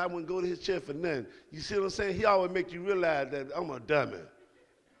 That's why I wouldn't go to his church for nothing. You see what I'm saying? He always make you realize that I'm a dummy.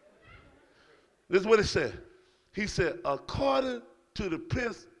 This is what he said. He said, according to the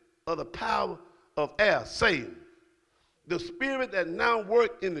prince of the power of air, Satan, the spirit that now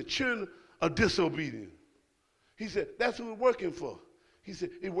work in the children of disobedience. He said, that's who we're working for. He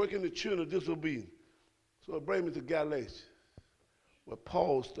said, he's working in the children of disobedience. So it brings me to Galatians, where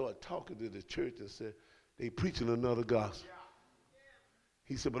Paul started talking to the church and said, they preaching another gospel.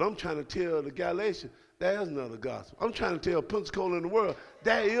 He said, but I'm trying to tell the Galatians, there is another gospel. I'm trying to tell Pensacola in the world,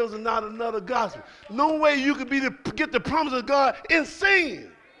 there is not another gospel. No way you could get the promise of God in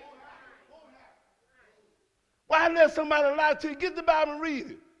sin. Why let somebody lie to you? Get the Bible and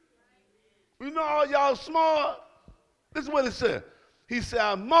read it. You know all y'all smart. This is what it said. He said,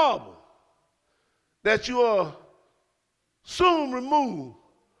 I marvel that you are soon removed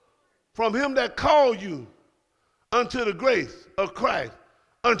from him that called you unto the grace of Christ,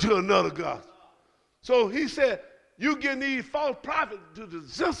 unto another gospel. So he said, you getting these false prophets to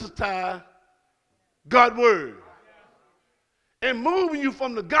desensitize God's word and moving you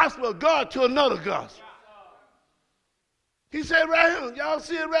from the gospel of God to another gospel. He said right here, y'all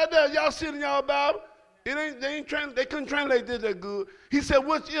see it right there, y'all see it in y'all Bible. They couldn't translate this that good. He said,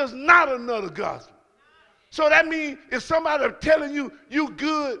 which is not another gospel. So that means if somebody telling you you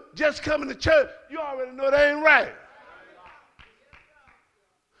good just coming to church, you already know that ain't right.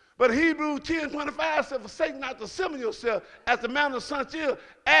 But Hebrews 10:25 said, forsake not to assemble yourself as the manner of sons is,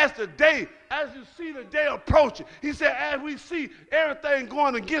 as you see the day approaching. He said, as we see everything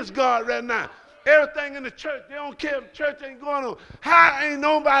going against God right now, everything in the church, they don't care if the church ain't going on. How ain't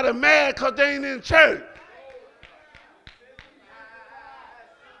nobody mad because they ain't in church?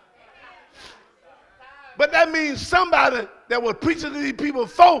 But that means somebody that was preaching to these people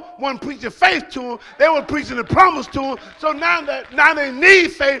before wasn't preaching faith to them. They were preaching the promise to them. So now they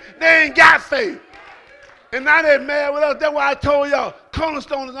need faith. They ain't got faith. And now they're mad with us. That's why I told y'all,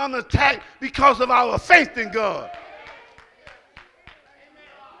 Cornerstone is under attack because of our faith in God.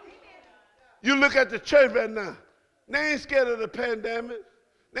 You look at the church right now. They ain't scared of the pandemic.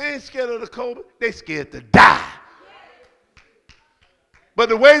 They ain't scared of the COVID. They scared to die. But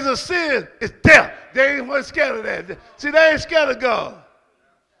the ways of sin is death. They ain't scared of that. See, they ain't scared of God.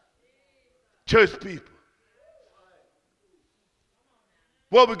 Church people.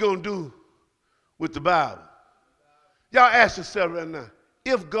 What we going to do with the Bible? Y'all ask yourself right now,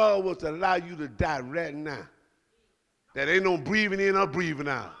 if God was to allow you to die right now, that ain't no breathing in or breathing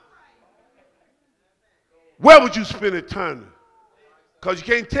out, where would you spend eternity? Because you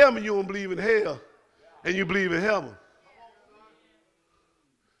can't tell me you don't believe in hell and you believe in heaven.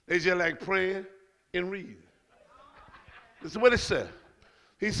 They just like praying and reading. This is what it said.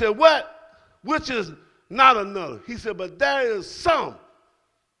 He said, what? Which is not another. He said, but there is some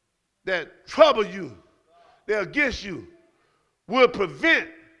that trouble you, they're against you, will prevent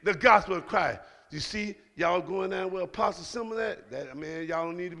the gospel of Christ. You see, y'all going down where Apostle Simmons at? That man, y'all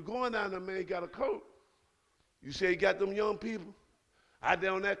don't need to be going down there, man. He got a coat. You say he got them young people out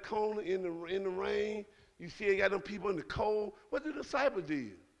there on that corner in the rain. You see he got them people in the cold. What the disciples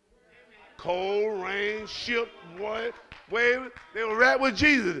did? Cold, rain, ship, boy, waving. They were right with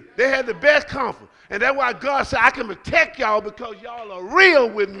Jesus. They had the best comfort. And that's why God said, I can protect y'all because y'all are real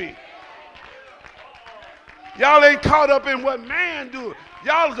with me. Y'all ain't caught up in what man do.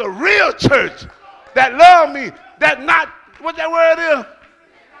 Y'all is a real church that love me, that not, what that word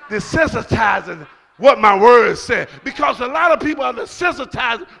is? Desensitizing what my word said. Because a lot of people are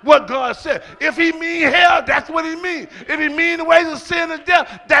desensitizing what God said. If he mean hell, that's what he means. If he mean the ways of sin and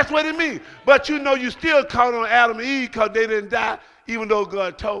death, that's what he means. But you know you still caught on Adam and Eve because they didn't die, even though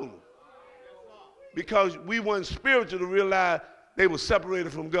God told them. Because we weren't spiritual to realize they were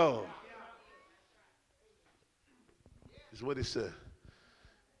separated from God. That's what he said.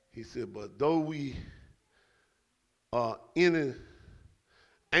 He said, but though we are any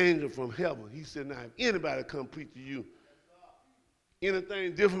angel from heaven, he said, now if anybody come preach to you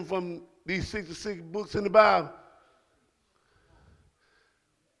anything different from these 66 books in the Bible,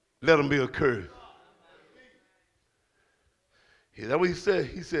 let them be accursed. That's what he said.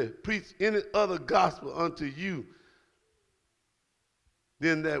 He said, preach any other gospel unto you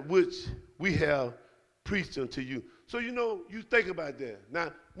than that which we have preached unto you. So, you know, you think about that.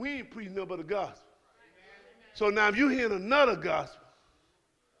 Now, we ain't preaching nothing but the gospel. So now if you hear another gospel,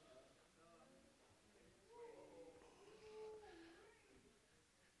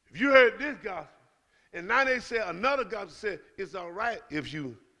 if you heard this gospel, and now they say another gospel said, it's all right if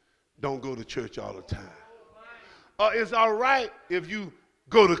you don't go to church all the time. Or it's all right if you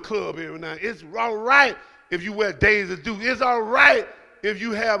go to the club every night. It's all right if you wear days of duty. It's all right if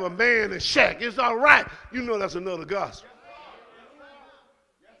you have a man and shack. It's all right. You know that's another gospel.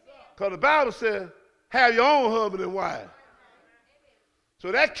 Because the Bible says, have your own husband and wife.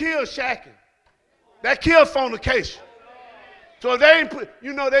 So that kills shacking. That kills fornication. So they ain't,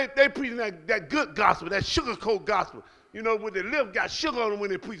 you know, they preaching that good gospel, that sugarcoat gospel. You know, when their lips got sugar on them when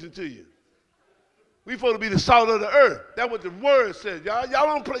they're preaching to you. We supposed to be the salt of the earth. That's what the word says. Y'all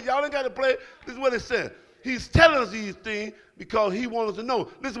don't play. Y'all ain't got to play. This is what it says. He's telling us these things because he wants us to know.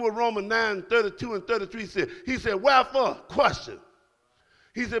 Listen what Romans 9, 32 and 33 said. He said, wherefore? Question.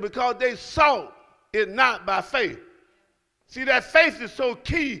 He said, because they sought it not by faith. See, that faith is so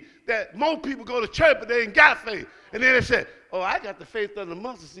key that most people go to church, but they ain't got faith. And then they say, oh, I got the faith of the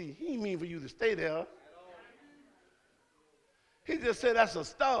mustard seed. He ain't mean for you to stay there. He just said that's a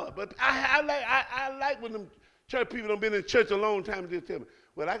star. But I like when them church people don't been in church a long time and they tell me,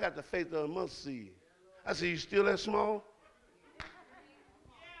 well, I got the faith of the mustard seed. I said, you still that small?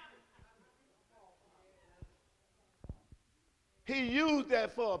 He used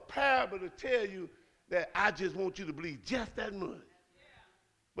that for a parable to tell you that I just want you to believe just that much.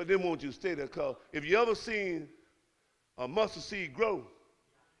 But they want you to stay there, because if you ever seen a mustard seed grow,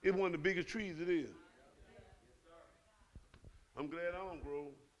 it's one of the biggest trees it is. I'm glad I don't grow.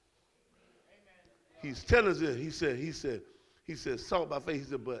 He's telling us this. He said, salt by faith.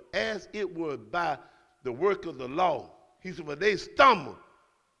 He said, but as it were by the work of the law, he said, but they stumble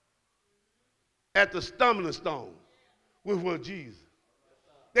at the stumbling stone, which was Jesus.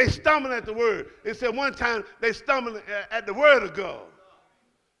 They stumble at the word. It said one time they stumbled at the word of God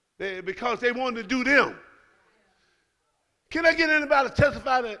because they wanted to do them. Can I get anybody to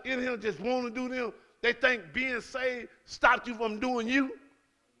testify that in him just want to do them? They think being saved stopped you from doing you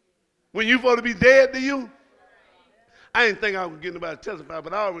when you're supposed to be dead to you. I didn't think I was getting anybody to testify,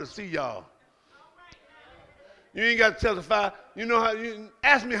 but I already see y'all. You ain't got to testify. You know how? You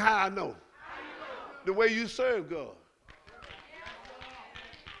ask me how I know. The way you serve God.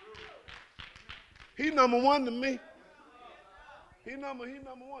 He number one to me. He number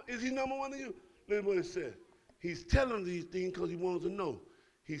one. Is he number one to you? Look at what it said. He's telling these things because he wants to know.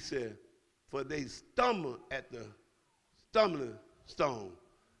 He said, for they stumble at the stumbling stone.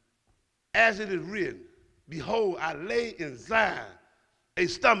 As it is written, behold, I lay in Zion a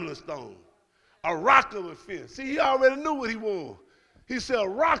stumbling stone, a rock of offense. See, he already knew what he wanted. He said, a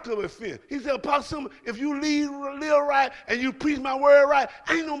rock of offense. He said, Apostle, if you live right and you preach my word right,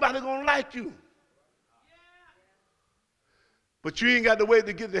 ain't nobody going to like you. But you ain't got to wait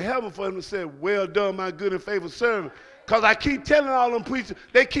to get to heaven for him to say, well done, my good and faithful servant. Because I keep telling all them preachers,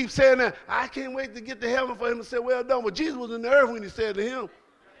 they keep saying that, I can't wait to get to heaven for him to say, well done. Well, Jesus was in the earth when he said to him.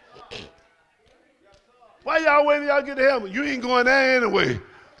 Why y'all waiting till y'all get to heaven? You ain't going there anyway.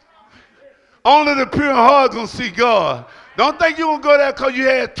 Only the pure in heart going to see God. Don't think you're going to go there because you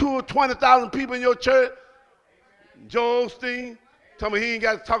had 2 or 20,000 people in your church. Joel Osteen, tell me he ain't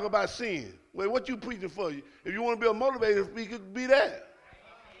got to talk about sin. Well, what you preaching for? If you want to be a motivator speaker, be that.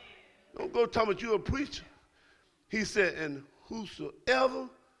 Don't go talking about you a preacher. He said, and whosoever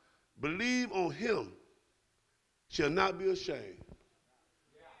believe on him shall not be ashamed.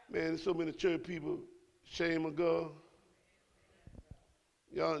 Man, there's so many church people shame of God.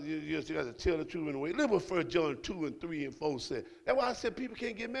 Y'all, you just got to tell the truth in a way. Look what 1 John 2 and 3 and 4 said. That's why I said people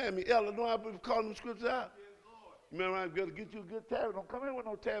can't get mad at me. Ella, know I've been calling them scriptures out. Remember, I've got to get you a good tablet. Don't come in with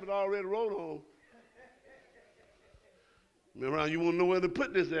no tablet already wrote on. Remember, you won't know where to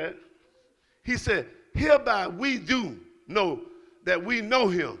put this at. He said, hereby we do know that we know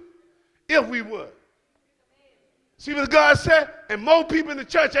him, if we would. See what God said? And more people in the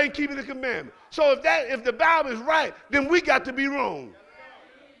church ain't keeping the commandment. So if the Bible is right, then we got to be wrong.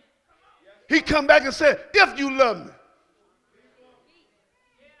 He come back and said, if you love me.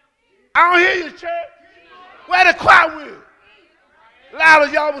 I don't hear you, church. Where the choir went? A lot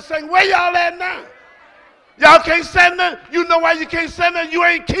of y'all was saying, where y'all at now? Y'all can't say nothing. You know why you can't say nothing? You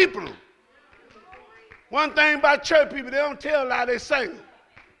ain't keeping them. One thing about church people, they don't tell a lie, they sing it.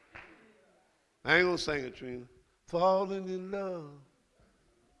 I ain't going to sing it, Trina. Falling in love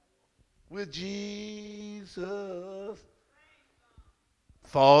with Jesus.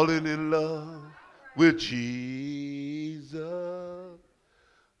 Falling in love with Jesus.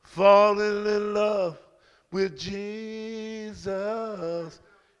 Falling in love with Jesus.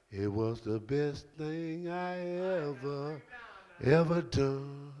 It was the best thing I ever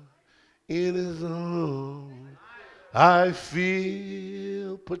done. In his arms, I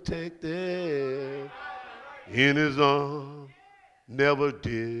feel protected. In his arms, never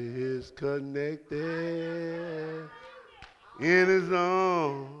disconnected. In his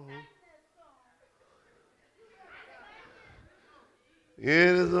arms,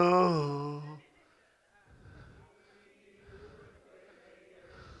 in his arms.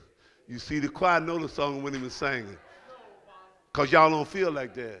 You see, the choir know the song when he was singing, because y'all don't feel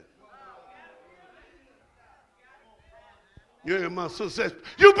like that. Yeah, my sister says,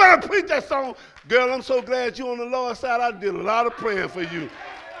 you better preach that song. Girl, I'm so glad you're on the Lord's side. I did a lot of praying for you.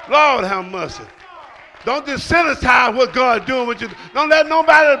 Lord have mercy. Don't desensitize what God's doing with you. Don't let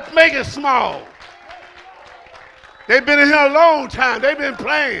nobody make it small. They've been in here a long time. They've been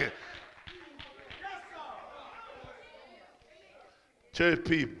playing. Church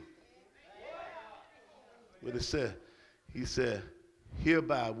people. What it said? He said,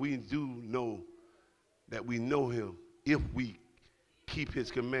 hereby we do know that we know him if we keep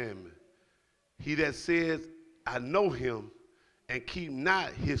his commandment. He that says, I know him and keep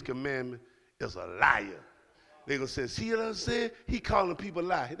not his commandment is a liar. They're going to say, see what I'm saying? He calling people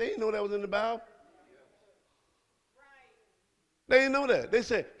liars. They didn't know that was in the Bible. They didn't know that. They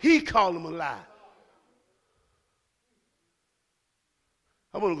said, he called them a lie.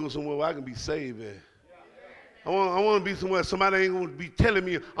 I want to go somewhere where I can be saved at. I want to be somewhere somebody ain't going to be telling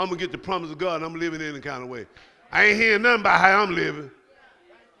me I'm going to get the promise of God and I'm living any kind of way. I ain't hearing nothing about how I'm living.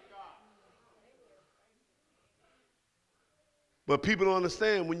 But people don't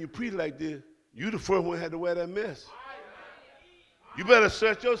understand when you preach like this, you the first one had to wear that mess. You better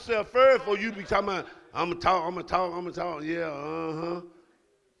search yourself first before you be talking about, I'm going to talk. Yeah,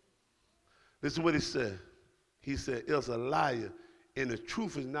 This is what he said. He said, it's a liar and the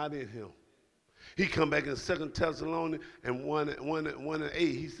truth is not in him. He come back in 2 Thessalonians and 1 and 8.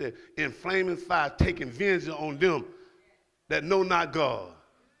 He said, in flaming fire, taking vengeance on them that know not God.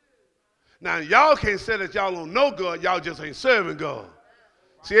 Now, y'all can't say that y'all don't know God. Y'all just ain't serving God.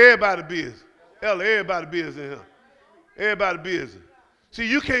 See, everybody busy. Everybody busy in here. Everybody busy. See,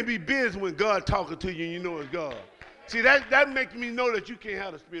 you can't be busy when God talking to you and you know it's God. See, that makes me know that you can't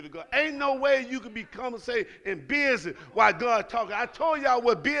have the Spirit of God. Ain't no way you can be conversating and busy while God talking. I told y'all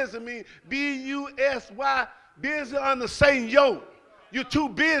what busy means. B-U-S-Y, busy under Satan yoke. You're too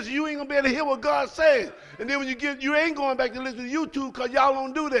busy. You ain't going to be able to hear what God says. And then when you ain't going back to listen to YouTube because y'all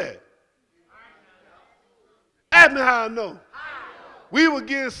don't do that. Ask me how I know. We were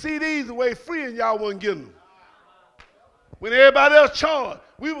getting CDs away free and y'all wasn't getting them. When everybody else charged,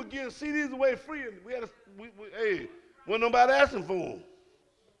 we were getting CDs away free and hey, wasn't nobody asking for them.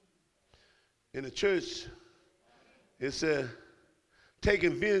 In the church, it said,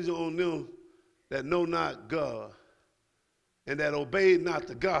 taking vengeance on them that know not God and that obeyed not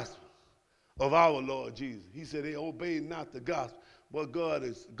the gospel of our Lord Jesus. He said they obeyed not the gospel. But God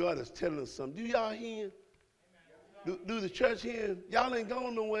is telling us something. Do y'all hear? Do the church hear? Y'all ain't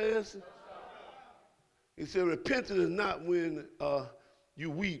going nowhere else. He said repentance is not when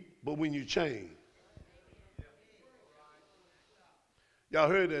you weep, but when you change. Y'all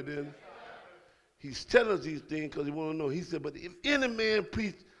heard that, didn't you? He's telling us these things because he want to know. He said, but if any man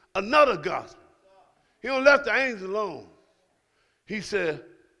preach another gospel, he don't let the angels alone. He said,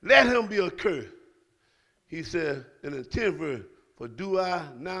 let him be accursed. He said in the 10th verse, for do I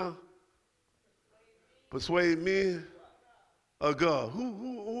now persuade men of God?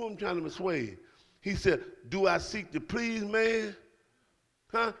 Who I'm trying to persuade? He said, do I seek to please man?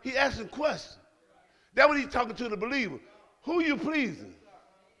 Huh? He asking questions. That's what he's talking to the believer. Who you pleasing?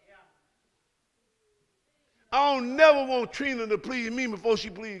 I don't never want Trina to please me before she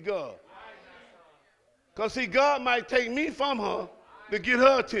please God. Because see, God might take me from her to get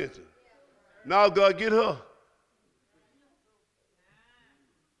her attention. Now God get her.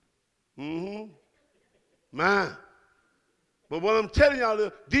 Mine. But what I'm telling y'all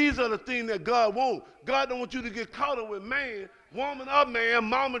is, these are the things that God wants. God don't want you to get caught up with man, woman or man,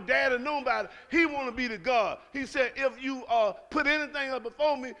 mama, dad, or nobody. He want to be the God. He said, if you put anything up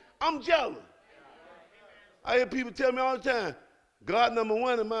before me, I'm jealous. I hear people tell me all the time, God number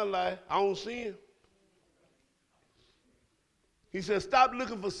one in my life, I don't see him. He said, stop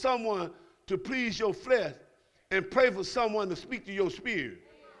looking for someone to please your flesh and pray for someone to speak to your spirit.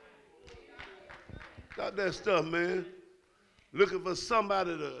 Stop that stuff, man. Looking for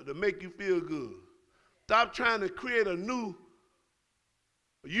somebody to make you feel good. Stop trying to create a new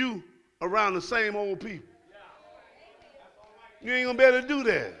you around the same old people. You ain't going to be able to do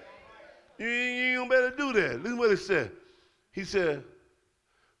that. You ain't going to be able to do that. Listen to what it said. He said,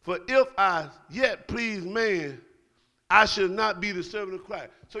 for if I yet please man, I should not be the servant of Christ.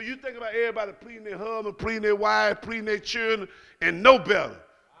 So you think about everybody pleasing their husband, pleasing their wife, pleasing their children, and know better.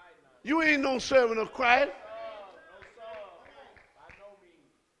 You ain't no servant of Christ.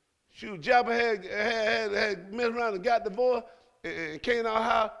 Shoot, Jabba had messed around and got divorced and came out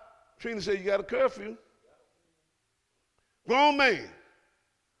how Trina said you got a curfew. Grown man.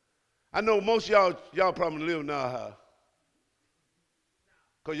 I know most of y'all probably live in our house.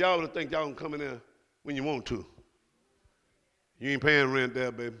 Because y'all would think y'all can come in there when you want to. You ain't paying rent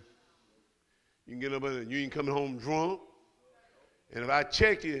there, baby. You can get up there, you ain't coming home drunk. And if I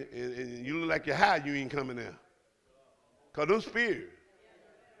check you and you look like you're high, you ain't coming there. Because them spirits.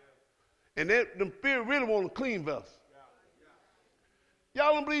 And them spirits really want a clean vessel.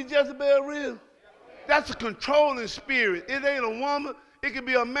 Y'all don't believe Jezebel real? That's a controlling spirit. It ain't a woman. It could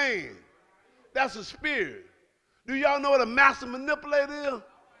be a man. That's a spirit. Do y'all know what a master manipulator is?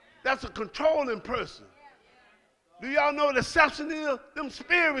 That's a controlling person. Do y'all know what deception is? Them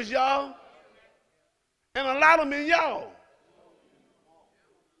spirits, y'all. And a lot of them in y'all.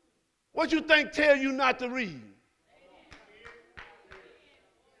 What you think tell you not to read?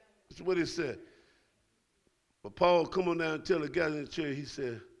 That's what it said. But Paul come on down and tell the guys in the church, he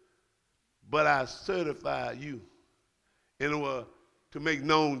said, but I certify you in order to make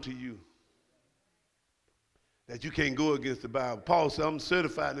known to you that you can't go against the Bible. Paul said, I'm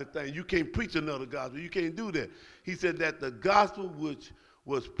certified in that thing. You can't preach another gospel. You can't do that. He said that the gospel which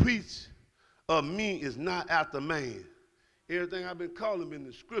was preached of me is not after man. Everything I've been calling him in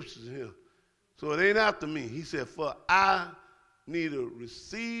the scriptures here. So it ain't after me. He said, for I neither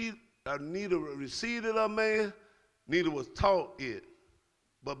received it of man, neither was taught it,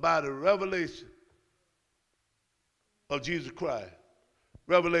 but by the revelation of Jesus Christ.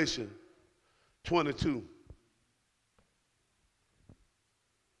 Revelation 22.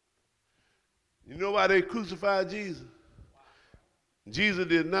 You know why they crucified Jesus? Jesus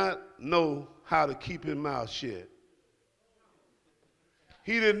did not know how to keep his mouth shut.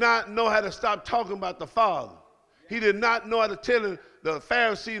 He did not know how to stop talking about the Father. He did not know how to tell the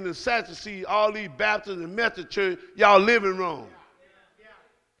Pharisees and the Sadducees, all these Baptists and Methodist church, y'all living wrong.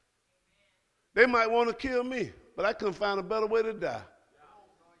 They might want to kill me, but I couldn't find a better way to die.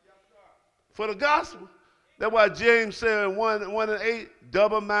 For the gospel. That's why James said in 1:8,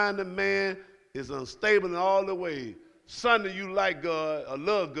 double-minded man is unstable in all the ways. Sunday you like God or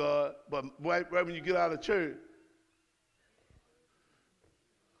love God, but right when you get out of church.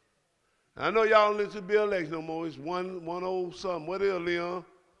 I know y'all don't listen to Bill X no more. It's one old something. What is it, Leon?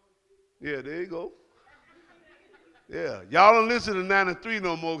 Yeah, there you go. Yeah, y'all don't listen to 93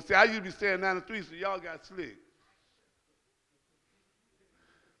 no more. See, I used to be saying 93, so y'all got slick.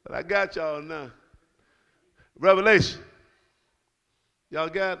 But I got y'all now. Revelation. Y'all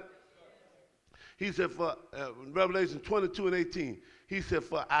got it? He said for Revelation 22:18, he said,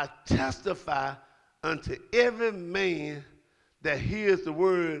 for I testify unto every man that hears the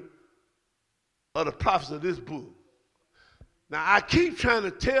word of the prophets of this book. Now, I keep trying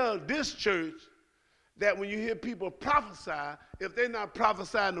to tell this church that when you hear people prophesy, if they're not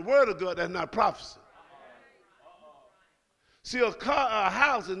prophesying the word of God, that's not prophecy. See, a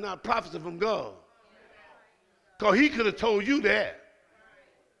house is not prophecy from God. Because he could have told you that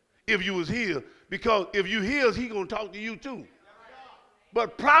if you was healed. Because if you healed, he going to talk to you too.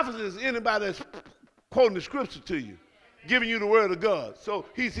 But prophecy is anybody that's quoting the scripture to you, giving you the word of God. So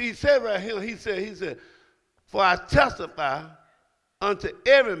he said right here, he said, for I testify unto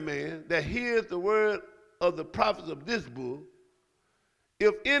every man that hears the word of the prophets of this book,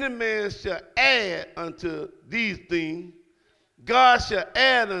 if any man shall add unto these things, God shall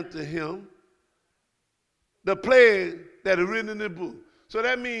add unto him the plague that is written in the book. So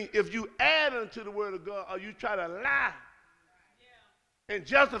that means if you add unto the word of God or you try to lie and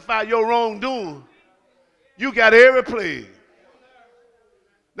justify your wrongdoing, you got every plague.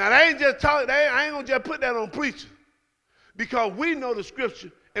 Now, they ain't just talking, I ain't going to just put that on preachers, because we know the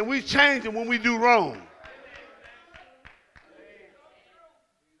scripture and we change it when we do wrong.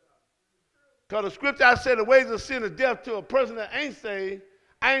 Because the scripture, I said the wages of sin is death to a person that ain't saved.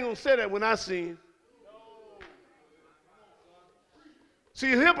 I ain't going to say that when I sin.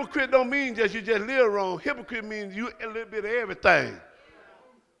 See, hypocrite don't mean just you just live wrong. Hypocrite means you a little bit of everything.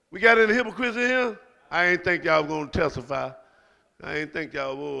 We got any hypocrites in here? I ain't think y'all were going to testify. I ain't think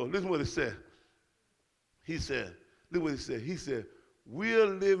y'all were. Listen what it said. He said, look what he said. He said, we're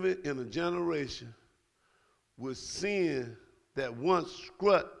living in a generation with sin that once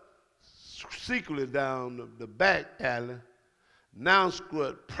strut secretly down the back alley, now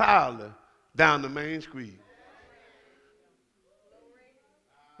strut proudly down the main street.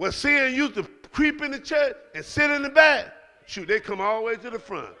 Well, sin used to creep in the church and sit in the back. Shoot, they come all the way to the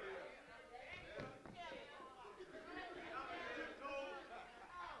front.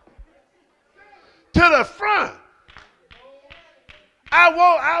 To the front. I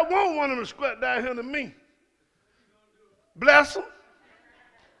want one of them to squat down here to me. Bless them.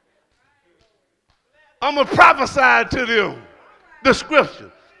 I'm going to prophesy to them the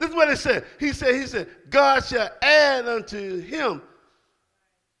scripture. This is what it said. He said, God shall add unto him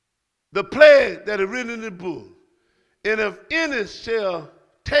the plague that is written in the book. And if any shall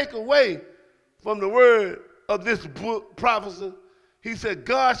take away from the word of this book prophecy, he said,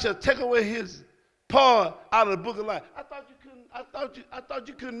 God shall take away his part out of the book of life. I thought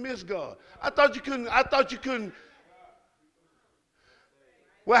you couldn't miss God. I thought you couldn't.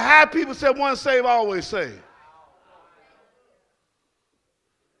 Well, how people said once saved, always saved.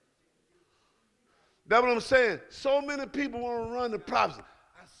 That's what I'm saying. So many people want to run the prophecy.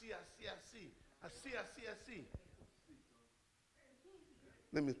 I see.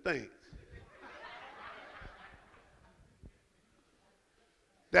 Let me think.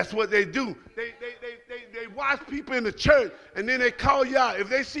 That's what they do. They watch people in the church, and then they call you out. If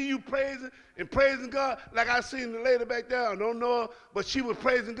they see you praising God, like I seen the lady back there, I don't know her, but she was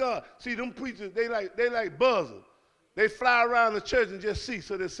praising God. See, them preachers, they like buzzers. They fly around the church and just see.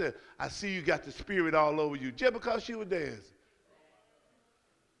 So they said, I see you got the spirit all over you, just because she was dancing.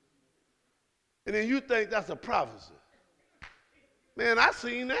 And then you think that's a prophecy. Man, I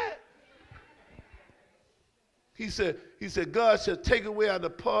seen that. He said, God shall take away out the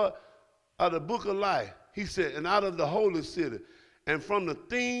part of the book of life. He said, and out of the holy city, and from the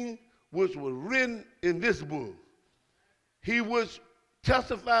thing which was written in this book. He which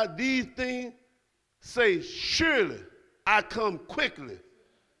testified these things say, surely I come quickly.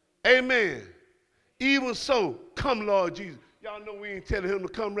 Amen. Even so, come Lord Jesus. Y'all know we ain't telling him to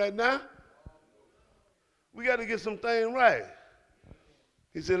come right now. We got to get some things right.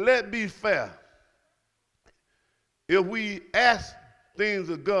 He said, let be fair. If we ask things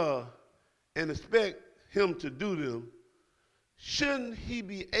of God and expect him to do them, shouldn't he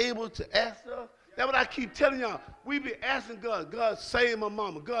be able to ask us? That's what I keep telling y'all. We be asking God, God, save my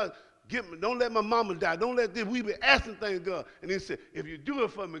mama. God, don't let my mama die. Don't let this. We be asking things, God. And he said, if you do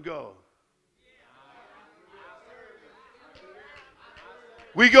it for me, God.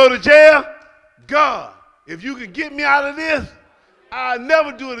 We go to jail. God, if you can get me out of this, I'll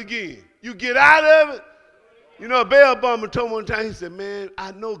never do it again. You get out of it. You know, a bail bomber told me one time, he said, man,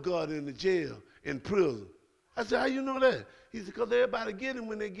 I know God in the jail, in prison. I said, how you know that? He said, because everybody get him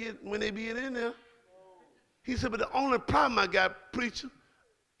when they be in there. He said, but the only problem I got, preacher,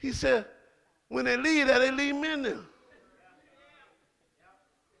 he said, when they leave there, they leave me in there.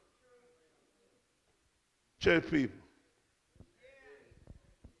 Church people,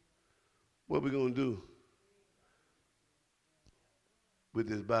 what we going to do with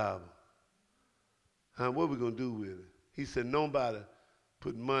this Bible? What we going to do with it? He said, nobody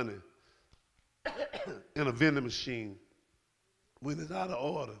put money in a vending machine when it's out of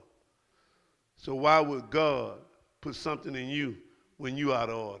order. So why would God put something in you when you out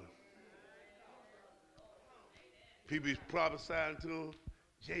of order? People prophesying to him,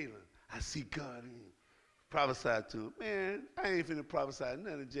 Jalen, I see God in you. Prophesy to him. Man, I ain't finna prophesy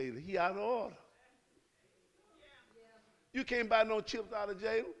nothing to Jalen. He out of order. You can't buy no chips out of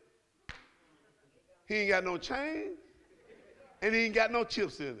Jalen. He ain't got no chain, and he ain't got no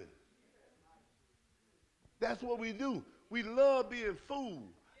chips in it. That's what we do. We love being fooled.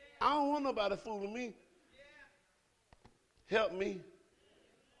 I don't want nobody fooling me. Help me.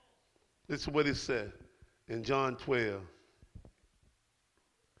 This is what it said in John 12.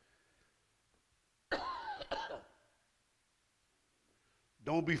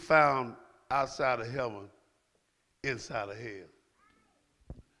 Don't be found outside of heaven, inside of hell.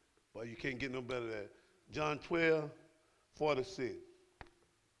 Well, you can't get no better than that. John 12:46.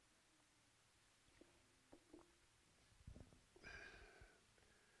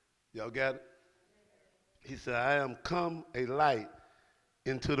 Y'all got it? He said, I am come a light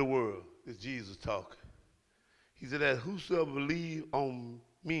into the world. It's Jesus talking. He said that whosoever believe on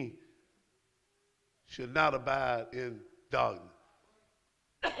me should not abide in darkness.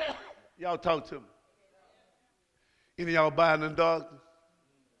 Y'all talk to me. Any of y'all abiding in darkness?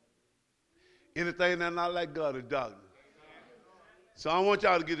 Anything that's not like God is darkness. So I want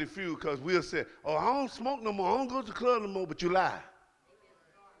y'all to get it few because we'll say, oh, I don't smoke no more. I don't go to the club no more, but you lie.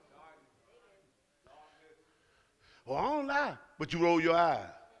 Oh, I don't lie, but you roll your eyes.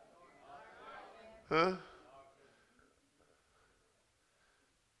 Huh?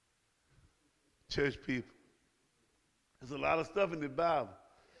 Church people. There's a lot of stuff in the Bible.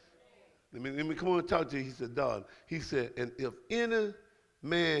 Let me come on and talk to you. He said, daughter. He said, and if any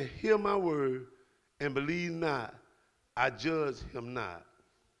man hear my word and believe not, I judge him not.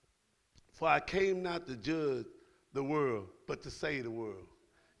 For I came not to judge the world, but to save the world.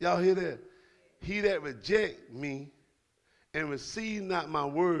 Y'all hear that? He that reject me and receive not my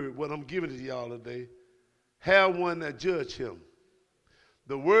word, what I'm giving to y'all today, have one that judge him.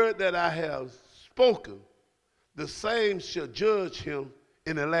 The word that I have spoken, the same shall judge him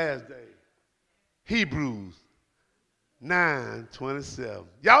in the last day. Hebrews 9:27.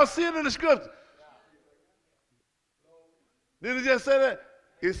 Y'all see it in the scripture? Didn't it just say that?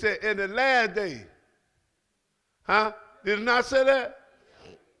 It said in the last day. Huh? Did it not say that?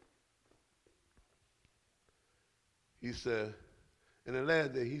 He said, in the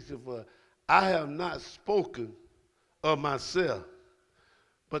last day, he said, for I have not spoken of myself,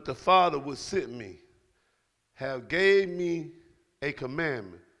 but the Father which sent me have gave me a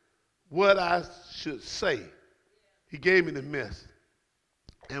commandment, what I should say. He gave me the message,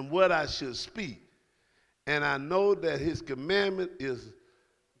 and what I should speak. And I know that his commandment is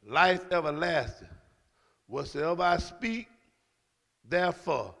life everlasting. Whatsoever I speak,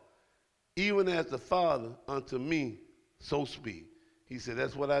 therefore, even as the Father unto me, so speak. He said,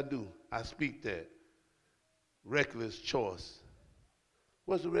 that's what I do. I speak that. Reckless choice.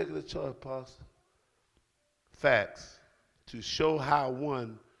 What's a reckless choice, Pastor? Facts. To show how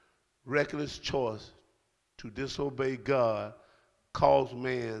one reckless choice to disobey God cause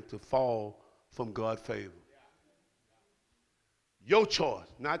man to fall from God's favor. Your choice,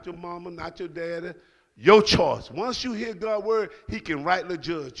 not your mama, not your daddy, your choice. Once you hear God's word, he can rightly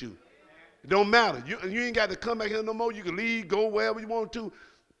judge you. It don't matter. You ain't got to come back here no more. You can leave, go wherever you want to.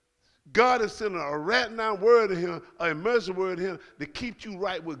 God is sending a rattling word to him, an emergency word to him to keep you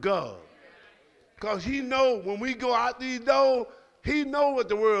right with God. Because he know when we go out these doors, he know what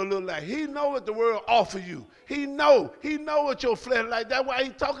the world look like. He know what the world offer you. He know what your flesh like. That's why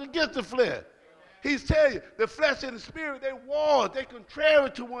he's talking against the flesh. He's telling you, the flesh and the spirit, they war, they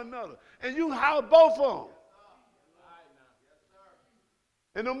contrary to one another. And you holler both of them.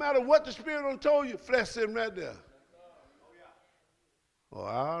 And no matter what the spirit done told you, flesh sitting right there. Oh,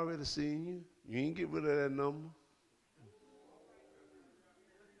 I already seen you. You ain't get rid of that number.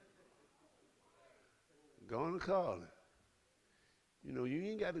 Go on and call him. You know, you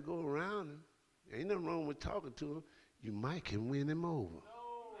ain't got to go around him. Ain't nothing wrong with talking to him. You might can win him over.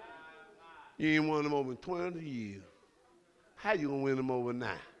 You ain't won him over in 20 years. How you gonna win him over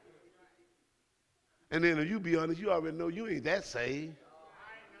now? And then if you be honest, you already know you ain't that saved.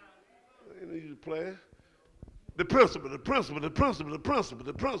 You know, you play. The principle.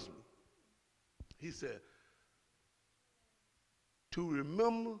 He said, to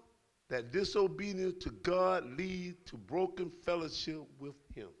remember that disobedience to God leads to broken fellowship with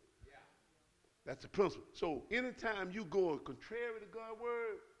him. Yeah. That's the principle. So anytime you go contrary to God's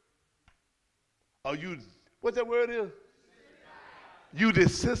word, or you, what that word is? You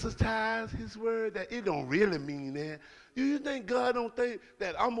desensitize his word, that it don't really mean that. You think God don't think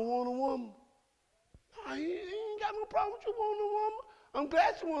that I'm a woman? No, he ain't got no problem with you wanting a woman. I'm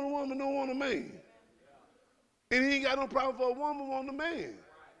glad you want a woman, don't want a man. And he ain't got no problem for a woman wanting a man.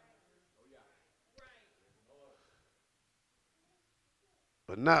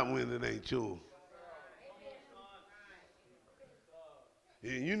 But not when it ain't yours.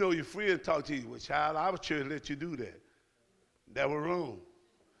 And you know your friend talk to you, well, child, our church let you do that. That was wrong.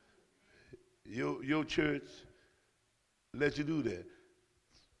 Your church let you do that.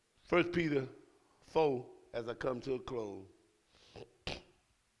 1 Peter 4, as I come to a close,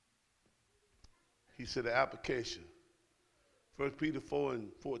 he said the application. 1 Peter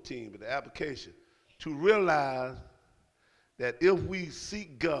 4:14, but the application. To realize that if we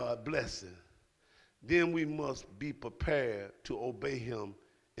seek God's blessing, then we must be prepared to obey him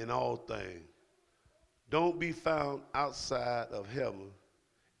in all things. Don't be found outside of heaven,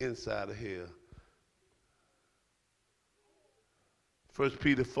 inside of hell. 1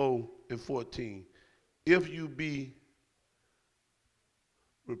 Peter 4:14. If you be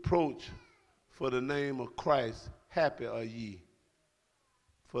reproached for the name of Christ, happy are ye.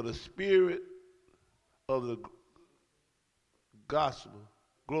 For the spirit of the gospel,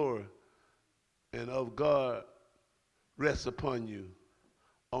 glory, and of God rests upon you.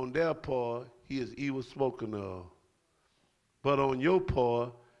 On their part, he is evil spoken of. But on your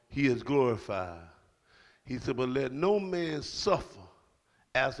part, he is glorified. He said, but let no man suffer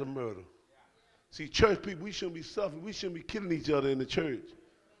as a murderer. See, church people, we shouldn't be suffering. We shouldn't be killing each other in the church.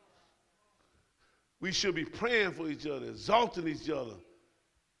 We should be praying for each other, exalting each other,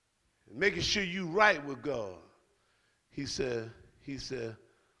 and making sure you right with God. He said,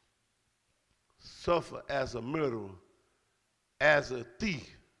 suffer as a murderer, as a thief,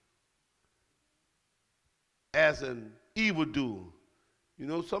 as an evildoer. You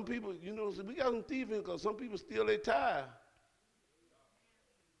know, some people, you know, we got some thieves because some people steal their tire.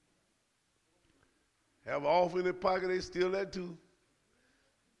 Have an offer in their pocket, they steal that too.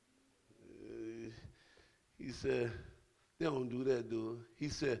 He said, they don't do that, do it. He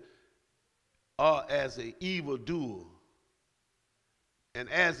said, or as an evildoer and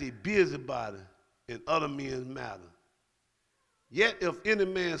as a busybody in other men's matter. Yet if any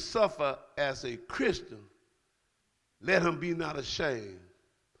man suffer as a Christian, let him be not ashamed,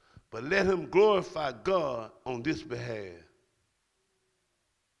 but let him glorify God on this behalf.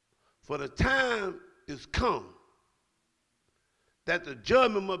 For the time is come that the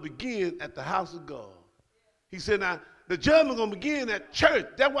judgment must begin at the house of God. He said, now, the judgment going to begin at church.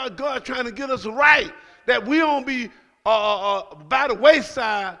 That's why God's trying to get us right, that we don't be by the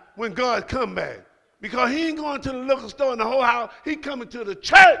wayside when God come back. Because he ain't going to the liquor store in the whole house. He coming to the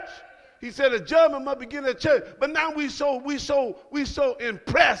church. He said the judgment must begin at church. But now we so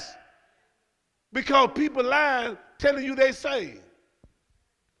impressed because people lying, telling you they saved.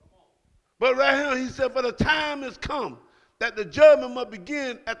 But right here, he said, for the time is come that the judgment must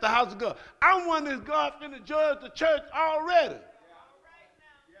begin at the house of God. I wonder if God finna judge the church already.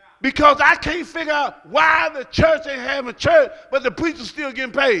 Because I can't figure out why the church ain't having church, but the preacher's still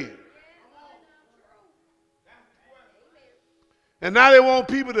getting paid. And now they want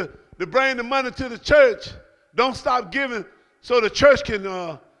people to bring the money to the church. Don't stop giving so the church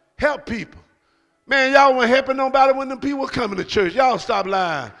can help people. Man, y'all weren't helping nobody when them people were coming to church. Y'all stop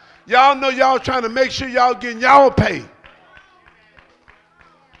lying. Y'all know y'all trying to make sure y'all getting y'all pay.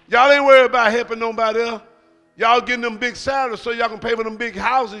 Y'all ain't worried about helping nobody else. Y'all getting them big salaries so y'all can pay for them big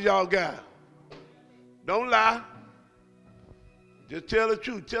houses y'all got. Don't lie. Just tell the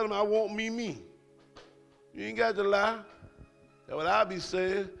truth. Tell them I want me. You ain't got to lie. That's what I be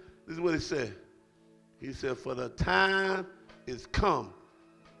saying. This is what he said. He said, for the time is come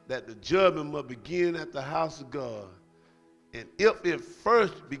that the judgment must begin at the house of God. And if it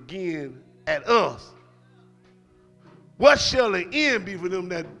first begin at us, what shall the end be for them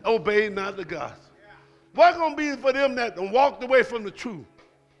that obey not the gospel? What's going to be for them that walked away from the truth?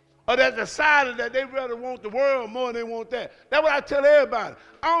 Or that decided that they rather want the world more than they want that? That's what I tell everybody.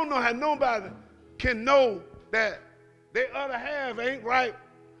 I don't know how nobody can know that their other half ain't right,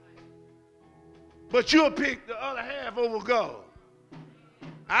 but you'll pick the other half over God.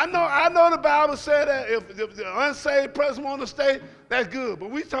 I know the Bible said that if the unsaved person want to stay, that's good.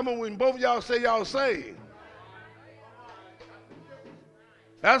 But we talking about when both of y'all say y'all saved.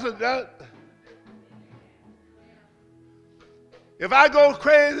 If I go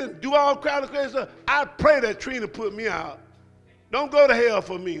crazy and do all kind of crazy stuff, I pray that Trina put me out. Don't go to hell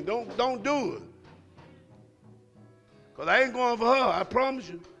for me. Don't do it. Because I ain't going for her, I promise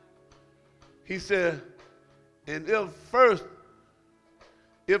you. He said, and if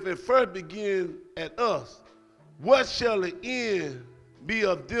it first begin at us, what shall the end be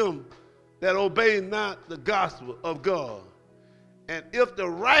of them that obey not the gospel of God? And if the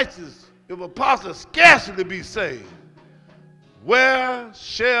righteous, if apostles scarcely be saved, where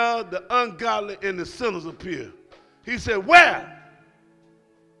shall the ungodly and the sinners appear? He said, where?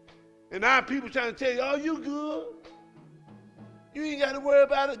 And now people trying to tell you, oh, you good. You ain't got to worry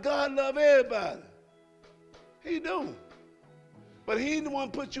about it. God love everybody. He do. But he ain't the one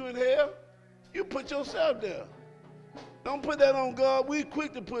put you in hell. You put yourself there. Don't put that on God. We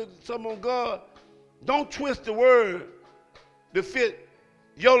quick to put something on God. Don't twist the word to fit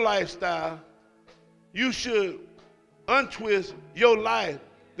your lifestyle. You should untwist your life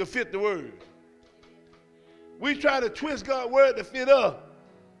to fit the word. We try to twist God's word to fit us,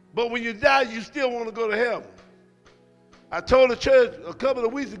 but when you die, you still want to go to heaven. I told the church a couple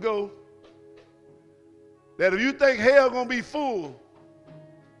of weeks ago that if you think hell going to be full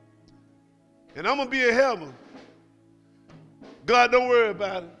and I'm going to be in heaven, God, don't worry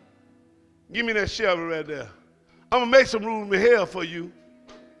about it. Give me that shovel right there. I'm going to make some room in hell for you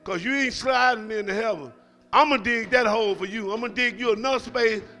because you ain't sliding into heaven. I'm going to dig that hole for you. I'm going to dig you enough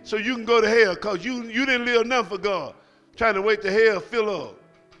space so you can go to hell because you didn't live enough for God, trying to wait till hell fill up.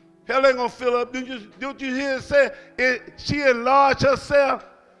 Hell ain't gonna fill up. Don't you hear it say she enlarged herself?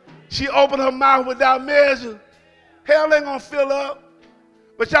 She opened her mouth without measure. Hell ain't gonna fill up.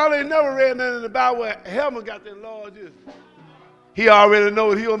 But y'all ain't never read nothing in the Bible where hell got to enlarge this. He already know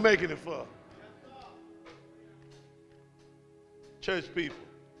what he was making it for. Church people.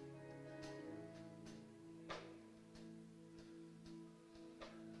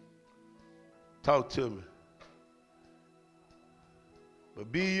 Talk to me.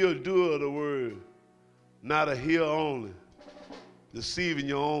 But be you a doer of the word, not a hearer only, deceiving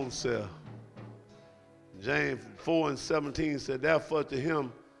your own self. James 4:17 said, therefore to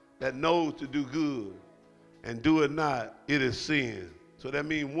him that knows to do good and do it not, it is sin. So that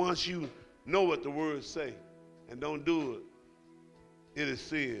means once you know what the words say and don't do it, it is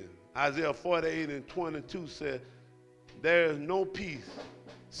sin. Isaiah 48:22 said, there is no peace,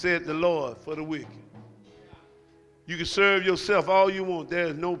 said the Lord, for the wicked. You can serve yourself all you want. There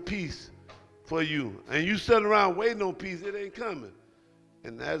is no peace for you. And you sitting around waiting on peace, it ain't coming.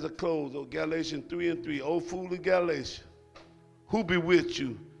 And as a close, Galatians 3:3, O fool of Galatia, who bewitched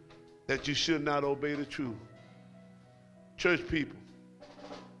you that you should not obey the truth? Church people,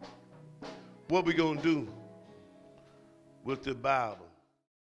 what we gonna do with the Bible?